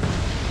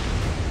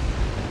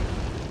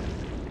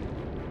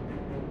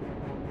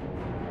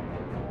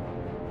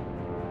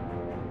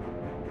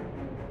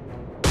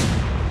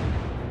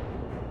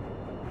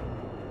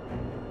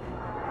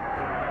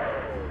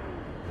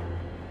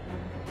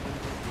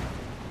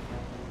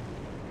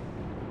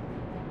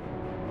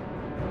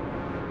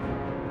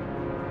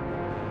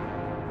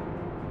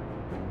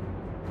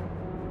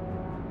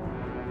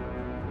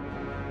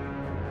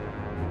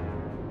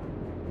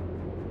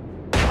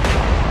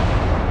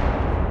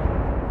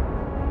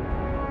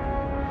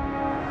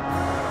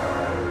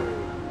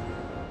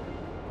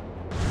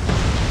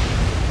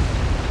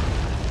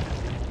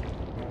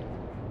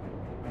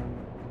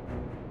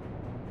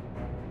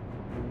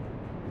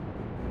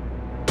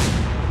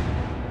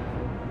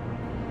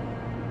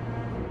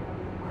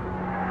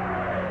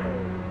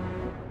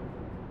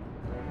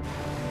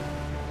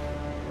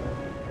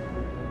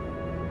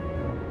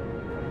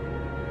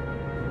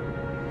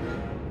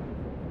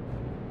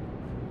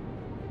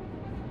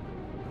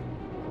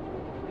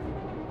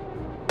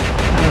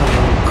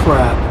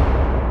 Crap.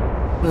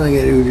 What I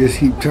gotta do, just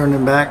keep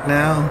turning back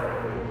now?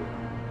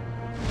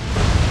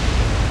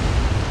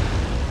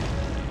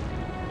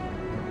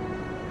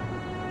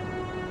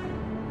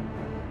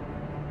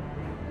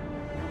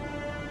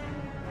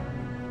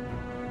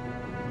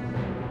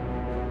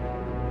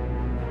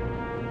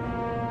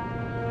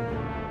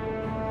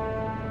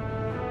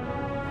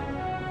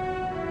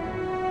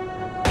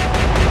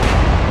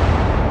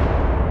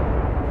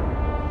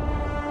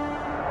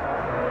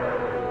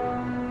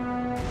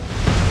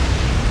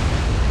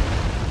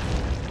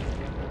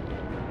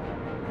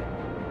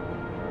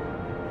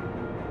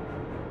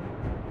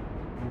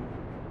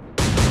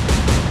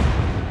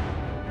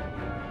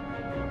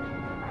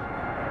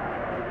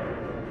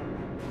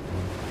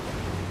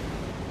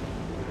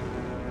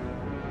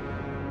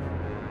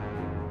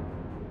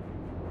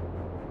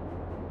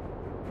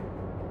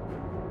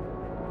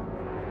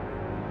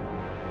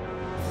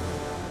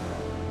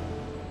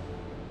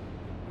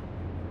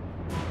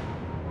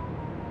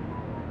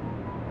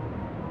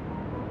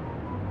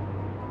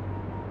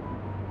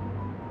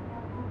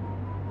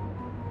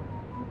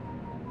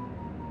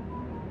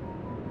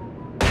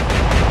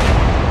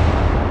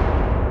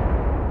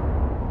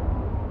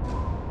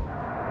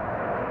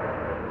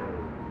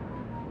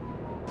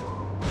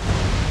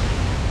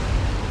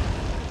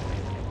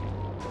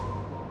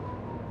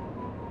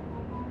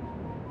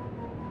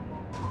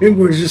 Maybe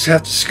we just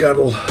have to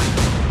scuttle.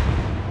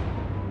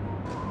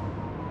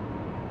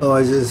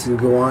 Otherwise this will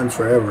go on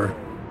forever.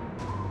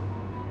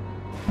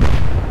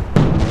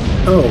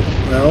 Oh,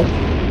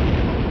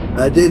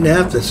 well, I didn't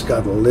have to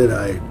scuttle, did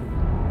I?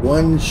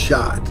 One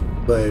shot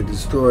by a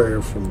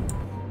destroyer from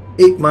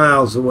 8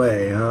 miles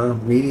away, huh?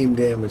 Medium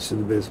damage to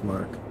the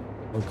Bismarck.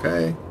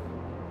 Okay.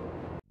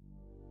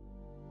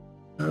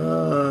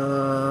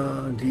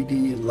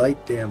 DD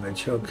light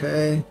damage,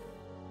 okay.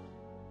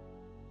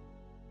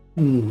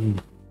 Go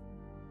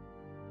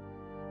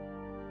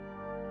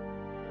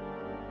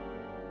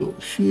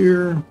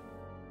here.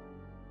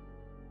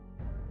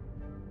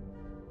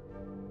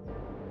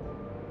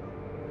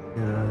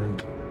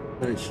 And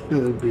I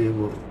should be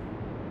able to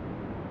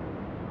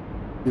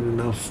get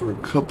enough for a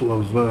couple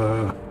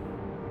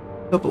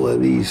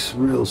of these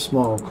real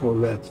small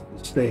corvettes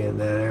to stay in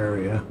that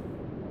area.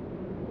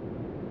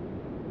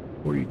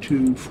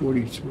 42,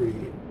 43,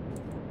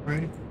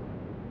 right?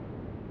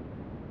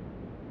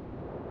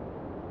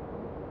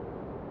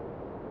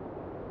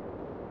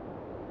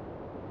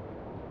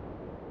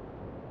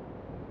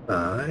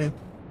 Five,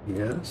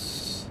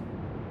 yes.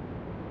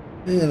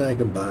 And I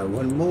can buy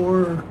one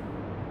more.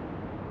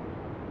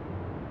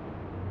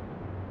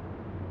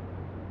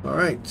 All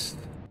right.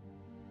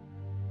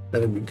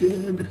 That'll be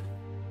good.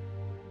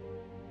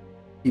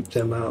 Keep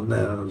them out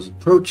now as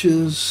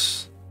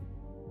approaches.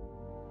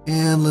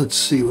 And let's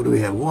see, what do we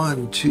have?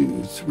 1,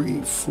 2,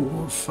 3,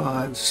 4,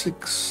 5,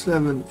 6,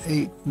 7,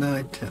 8,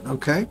 9, 10.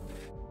 Okay.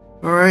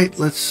 All right,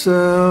 let's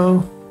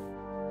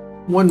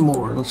one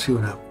more. Let's see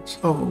what happens.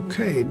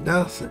 Okay,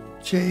 nothing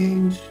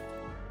changed.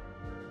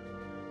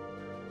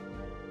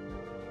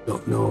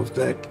 Don't know if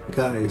that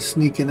guy is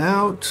sneaking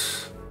out.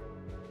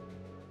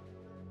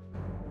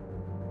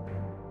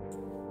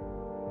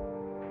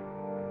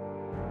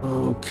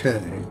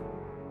 Okay.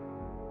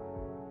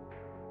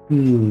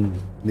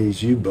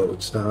 These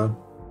U-boats, huh?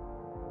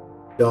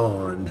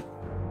 Dawn.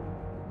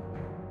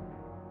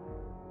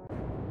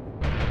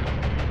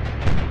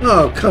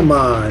 Oh, come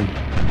on.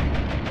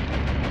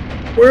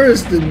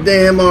 Where's the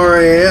damn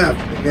RAF?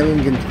 They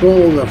haven't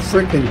controlled the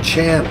frickin'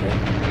 channel.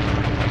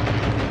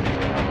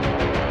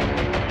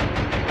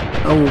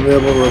 I won't be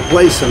able to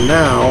replace them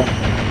now.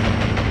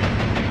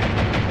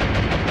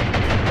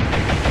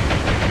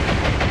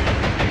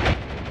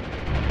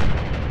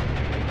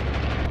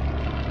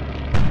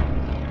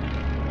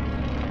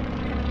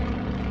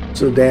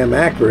 So damn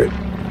accurate.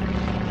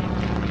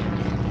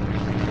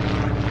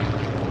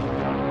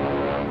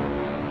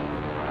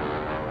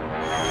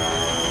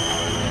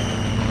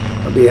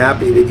 I'll be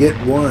happy to get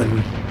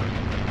one.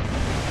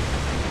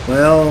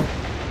 Well,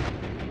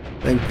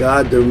 thank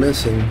God they're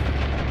missing.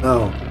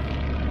 Oh.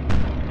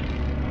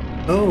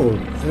 Oh,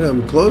 yeah,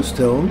 I'm close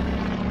to them.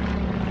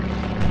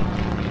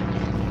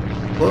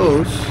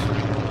 Close.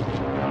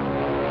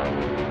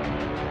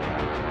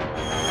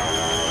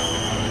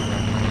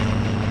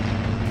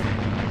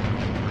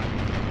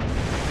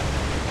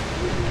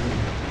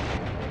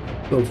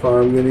 So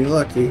far, I'm getting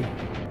lucky.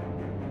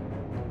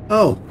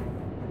 Oh,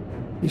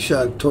 he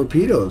shot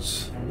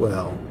torpedoes.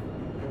 Well,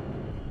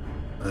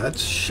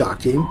 that's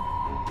shocking.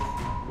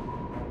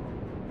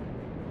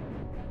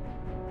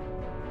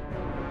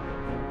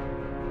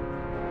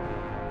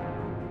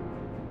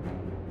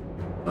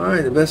 All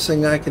right, the best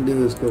thing I can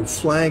do is go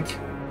flank,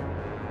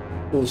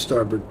 full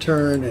starboard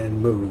turn,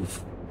 and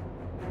move.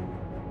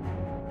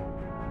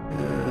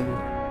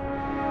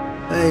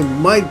 I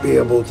might be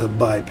able to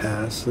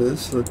bypass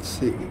this. Let's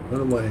see.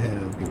 What do I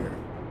have here?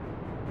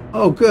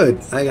 Oh,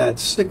 good. I got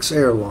 6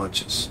 air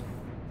launches.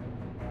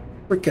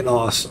 Freaking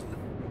awesome.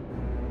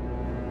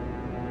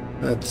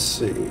 Let's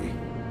see.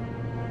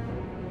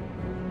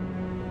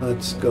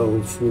 Let's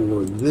go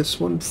for this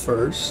one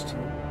first.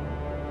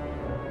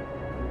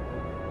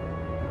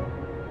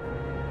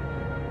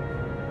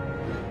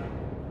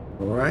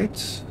 All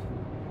right.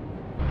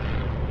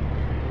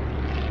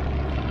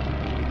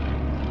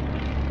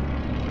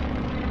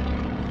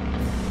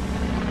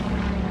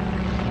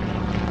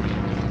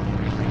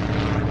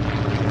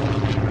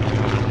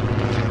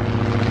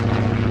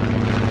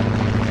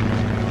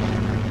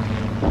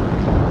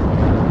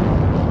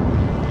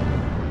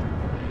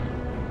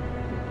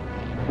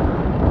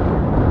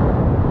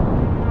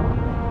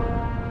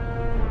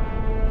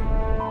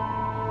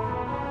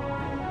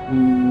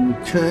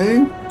 Okay.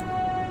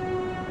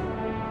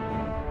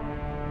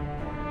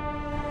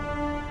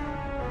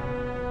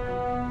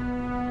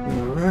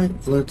 All right,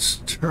 let's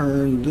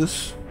turn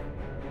this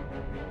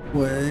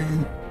way.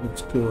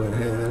 Let's go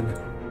ahead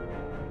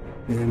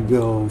and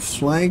go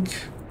flank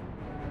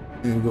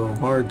and go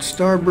hard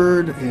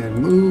starboard and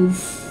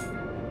move.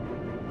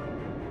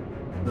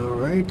 All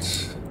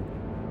right.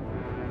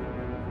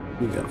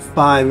 We got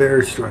 5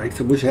 airstrikes.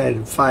 I wish I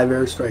had 5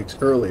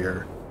 airstrikes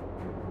earlier.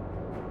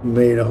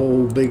 Made a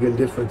whole big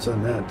difference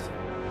on that.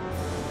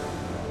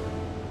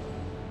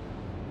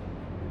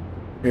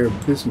 Air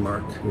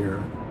Bismarck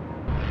here.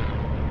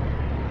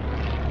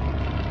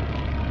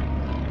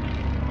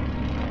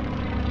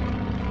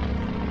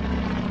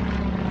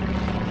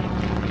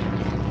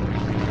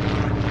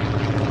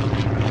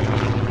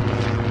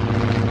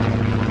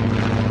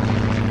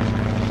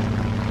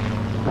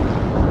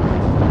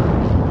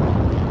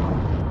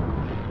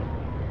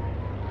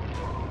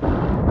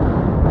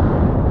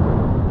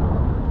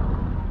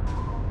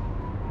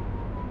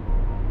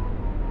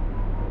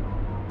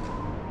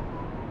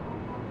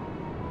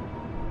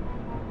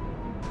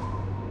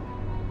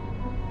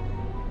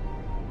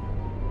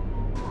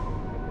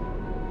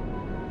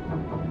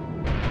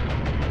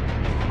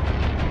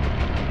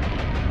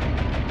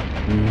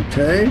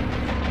 Okay.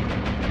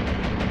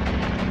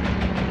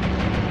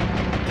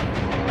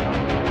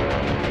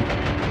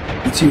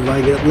 Let's see if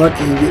I get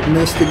lucky and get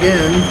missed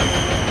again.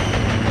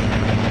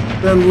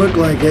 Doesn't look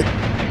like it.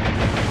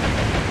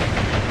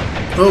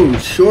 Oh,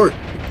 short.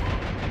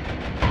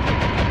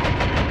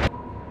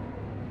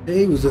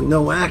 Hey, was it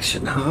no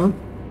action, huh?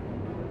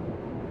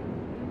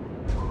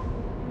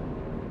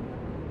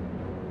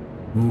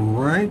 All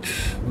right,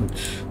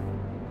 let's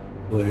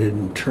go ahead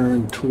and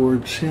turn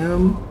towards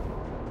him.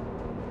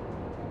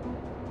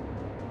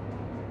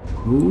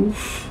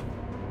 Move.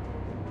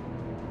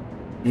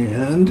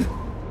 And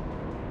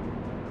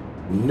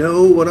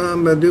know what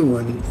I'm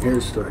doing.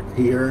 Airstrike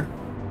here.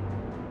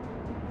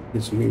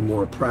 Gives me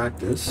more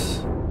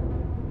practice.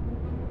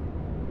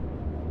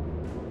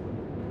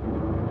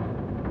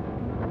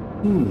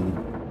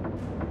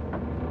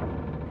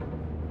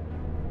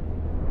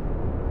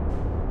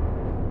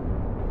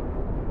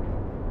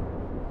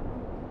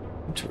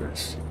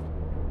 Interesting.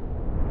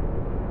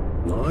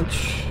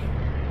 Launch.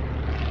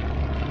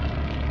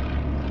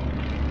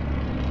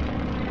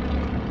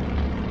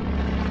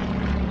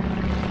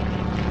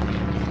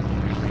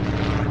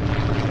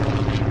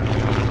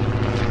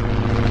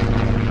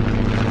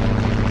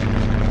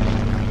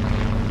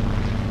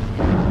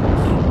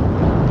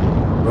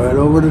 Right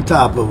over the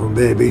top of them,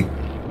 baby.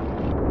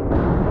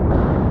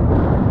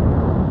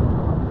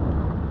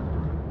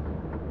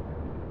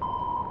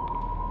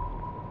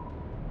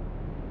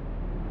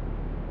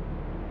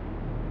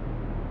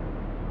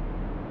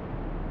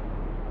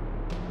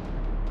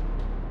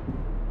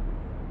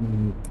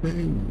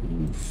 Okay,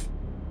 move.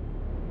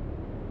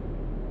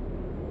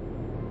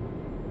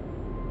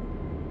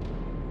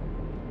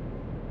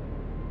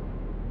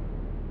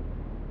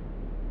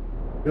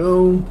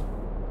 Go.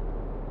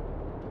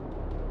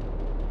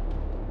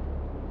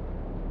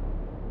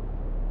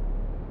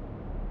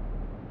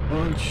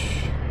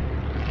 Launch.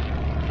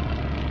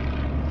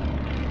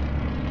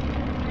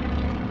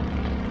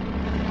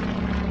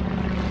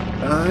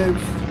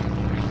 Dive.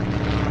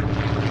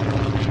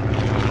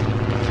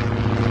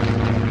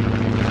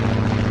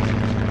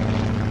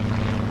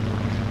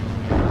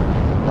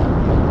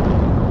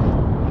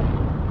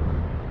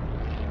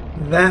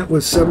 That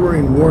was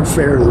submarine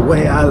warfare the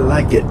way I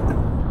like it.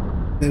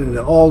 And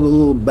all the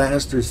little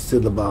bastards to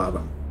the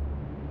bottom.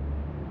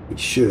 We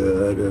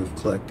should have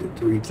collected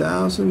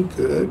 3,000.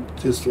 Good.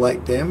 Just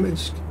light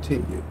damage.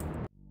 Continue.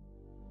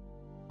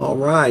 All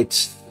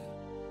right.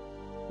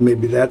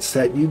 Maybe that's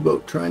that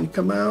U-boat trying to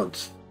come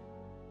out.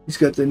 He's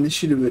got the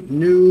initiative at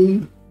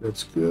noon.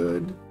 That's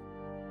good.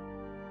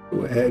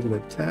 Go ahead and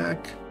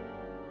attack.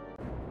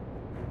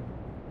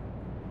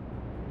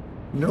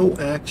 No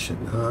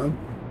action, huh?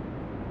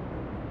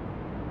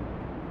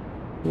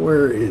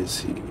 Where is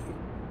he?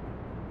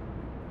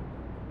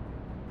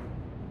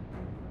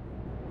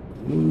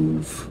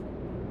 Move.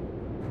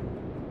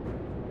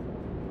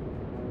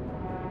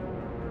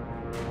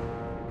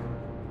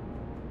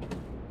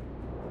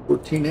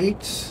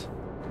 $14.8.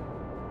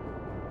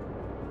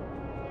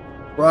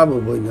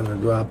 Probably gonna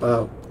drop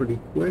out pretty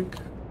quick.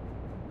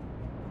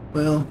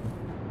 Well,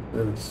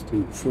 let's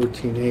do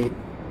 14.8.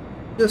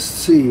 Just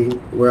see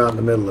we're out in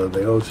the middle of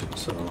the ocean,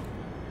 so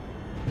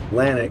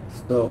Atlantic.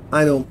 So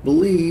I don't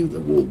believe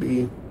that we'll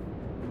be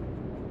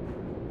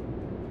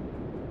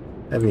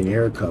having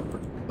air cover,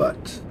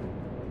 but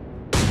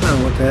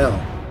oh, what the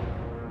hell?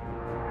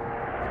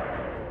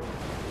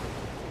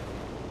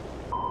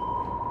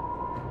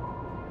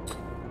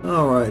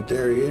 All right,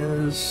 there he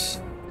is.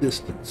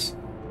 Distance.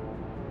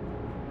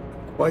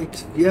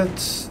 Quite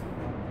yet.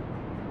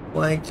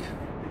 Blank.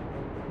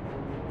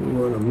 We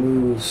want to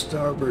move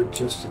starboard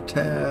just a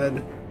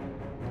tad.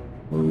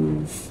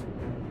 Move.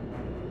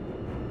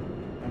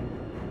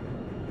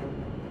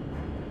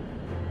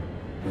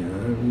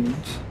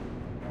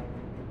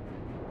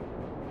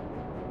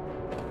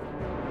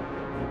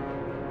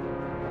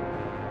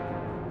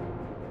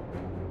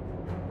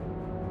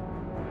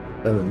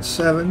 And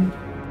seven.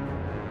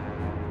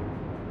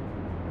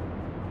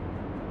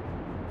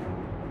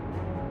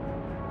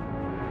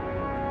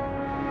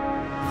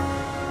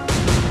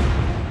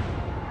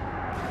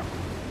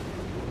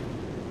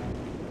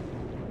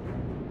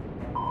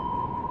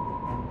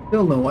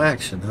 Still no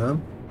action, huh?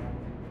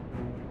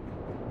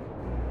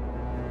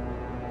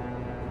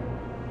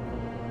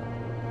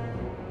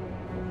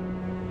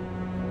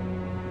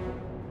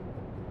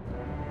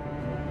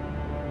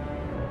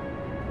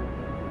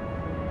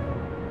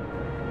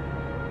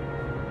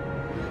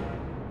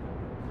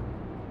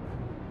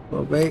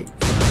 Well, wait.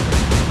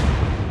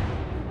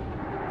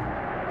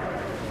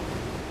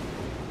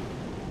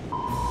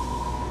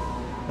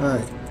 All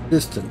right,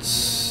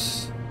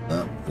 distance.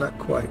 No, not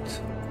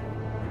quite.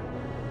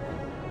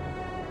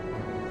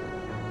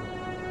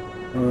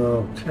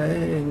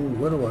 Okay,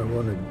 what do I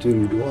want to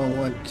do? Do I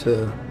want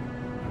to...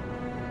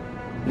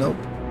 Nope,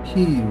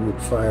 he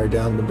would fire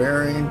down the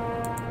bearing.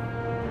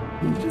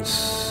 You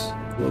just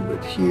a little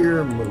bit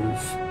here,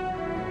 move.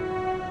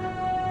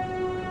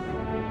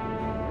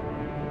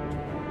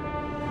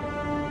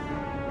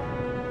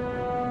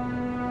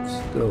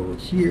 Let's go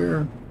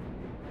here.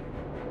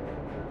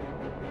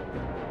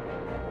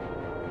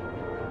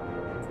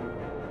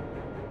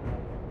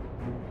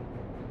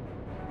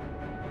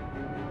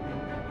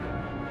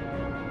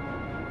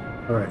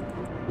 All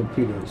right,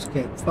 torpedoes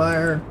can't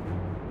fire.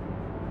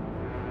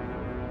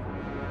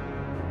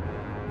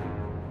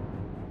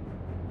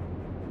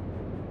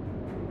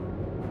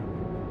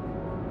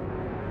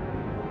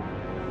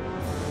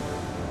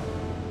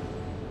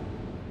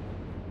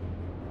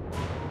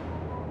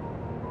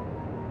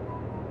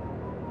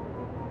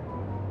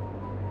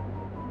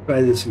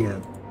 Try this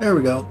again. There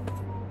we go.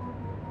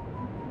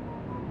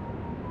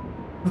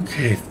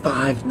 Okay,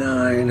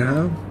 5-9,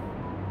 huh?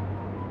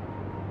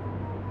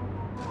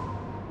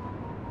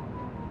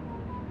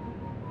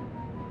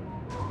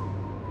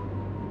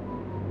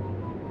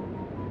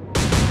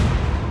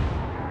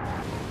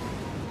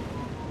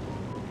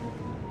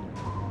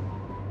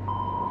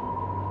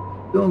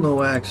 Still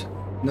no action.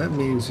 That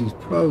means he's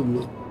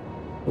probably...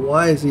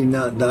 Why is he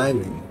not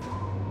diving?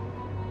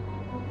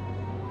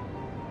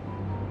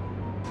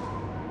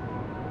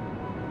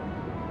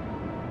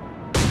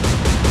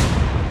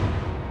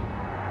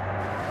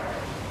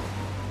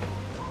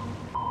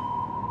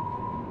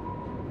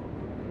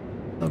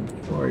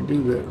 Before I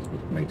do this,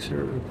 let's make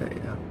sure. Okay,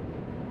 yeah.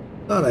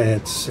 Thought I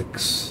had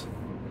 6.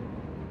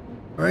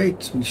 All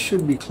right, we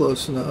should be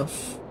close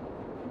enough.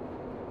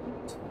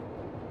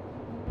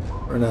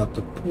 Burn out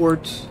the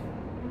port.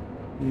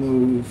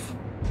 Move.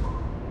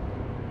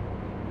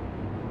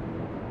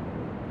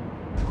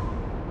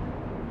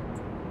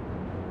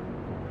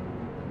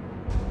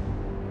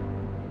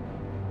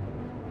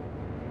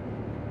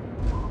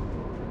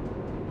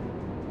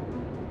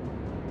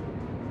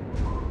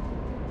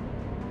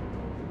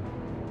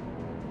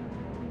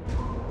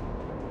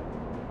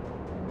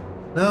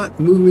 Not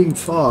moving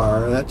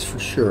far, that's for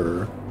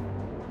sure.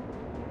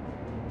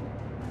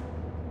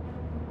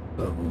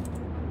 So,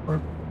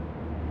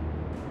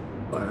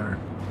 fire.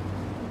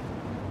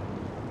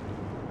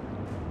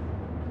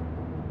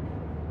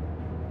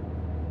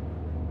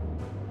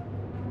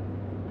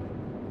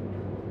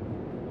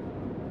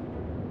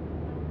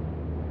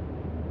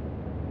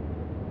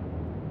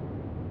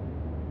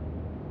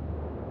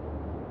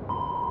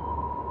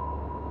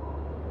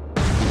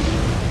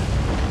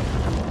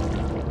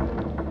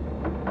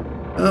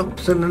 Oh,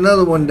 send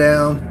another one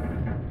down.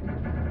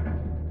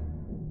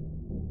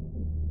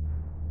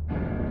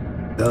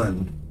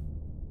 Done.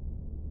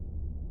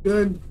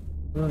 Good.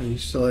 Oh, you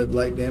still had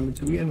light damage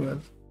to begin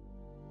with.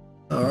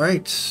 All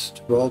right,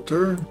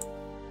 Gibraltar.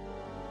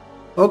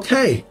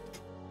 Okay,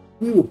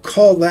 we will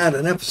call that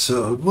an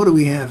episode. What do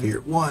we have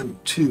here? 1,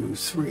 2,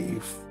 3,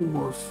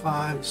 4,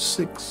 5,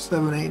 6,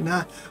 7, 8,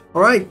 9.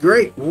 All right,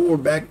 great. Well, we're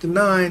back to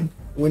 9.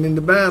 Winning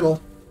the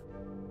battle.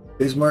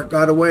 Bismarck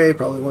got away,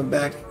 probably went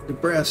back to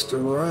Brest or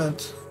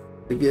Lorient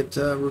to get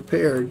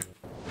repaired.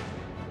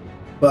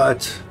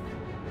 But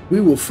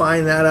we will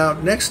find that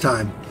out next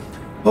time.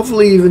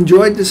 Hopefully you've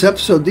enjoyed this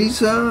episode.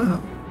 These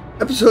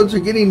episodes are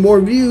getting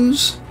more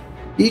views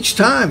each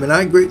time, and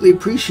I greatly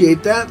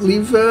appreciate that.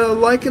 Leave a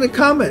like and a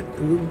comment.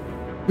 We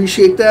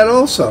appreciate that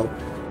also.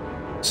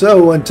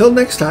 So until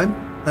next time,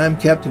 I'm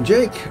Captain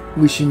Jake,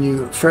 wishing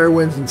you fair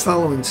winds and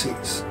following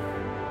seas.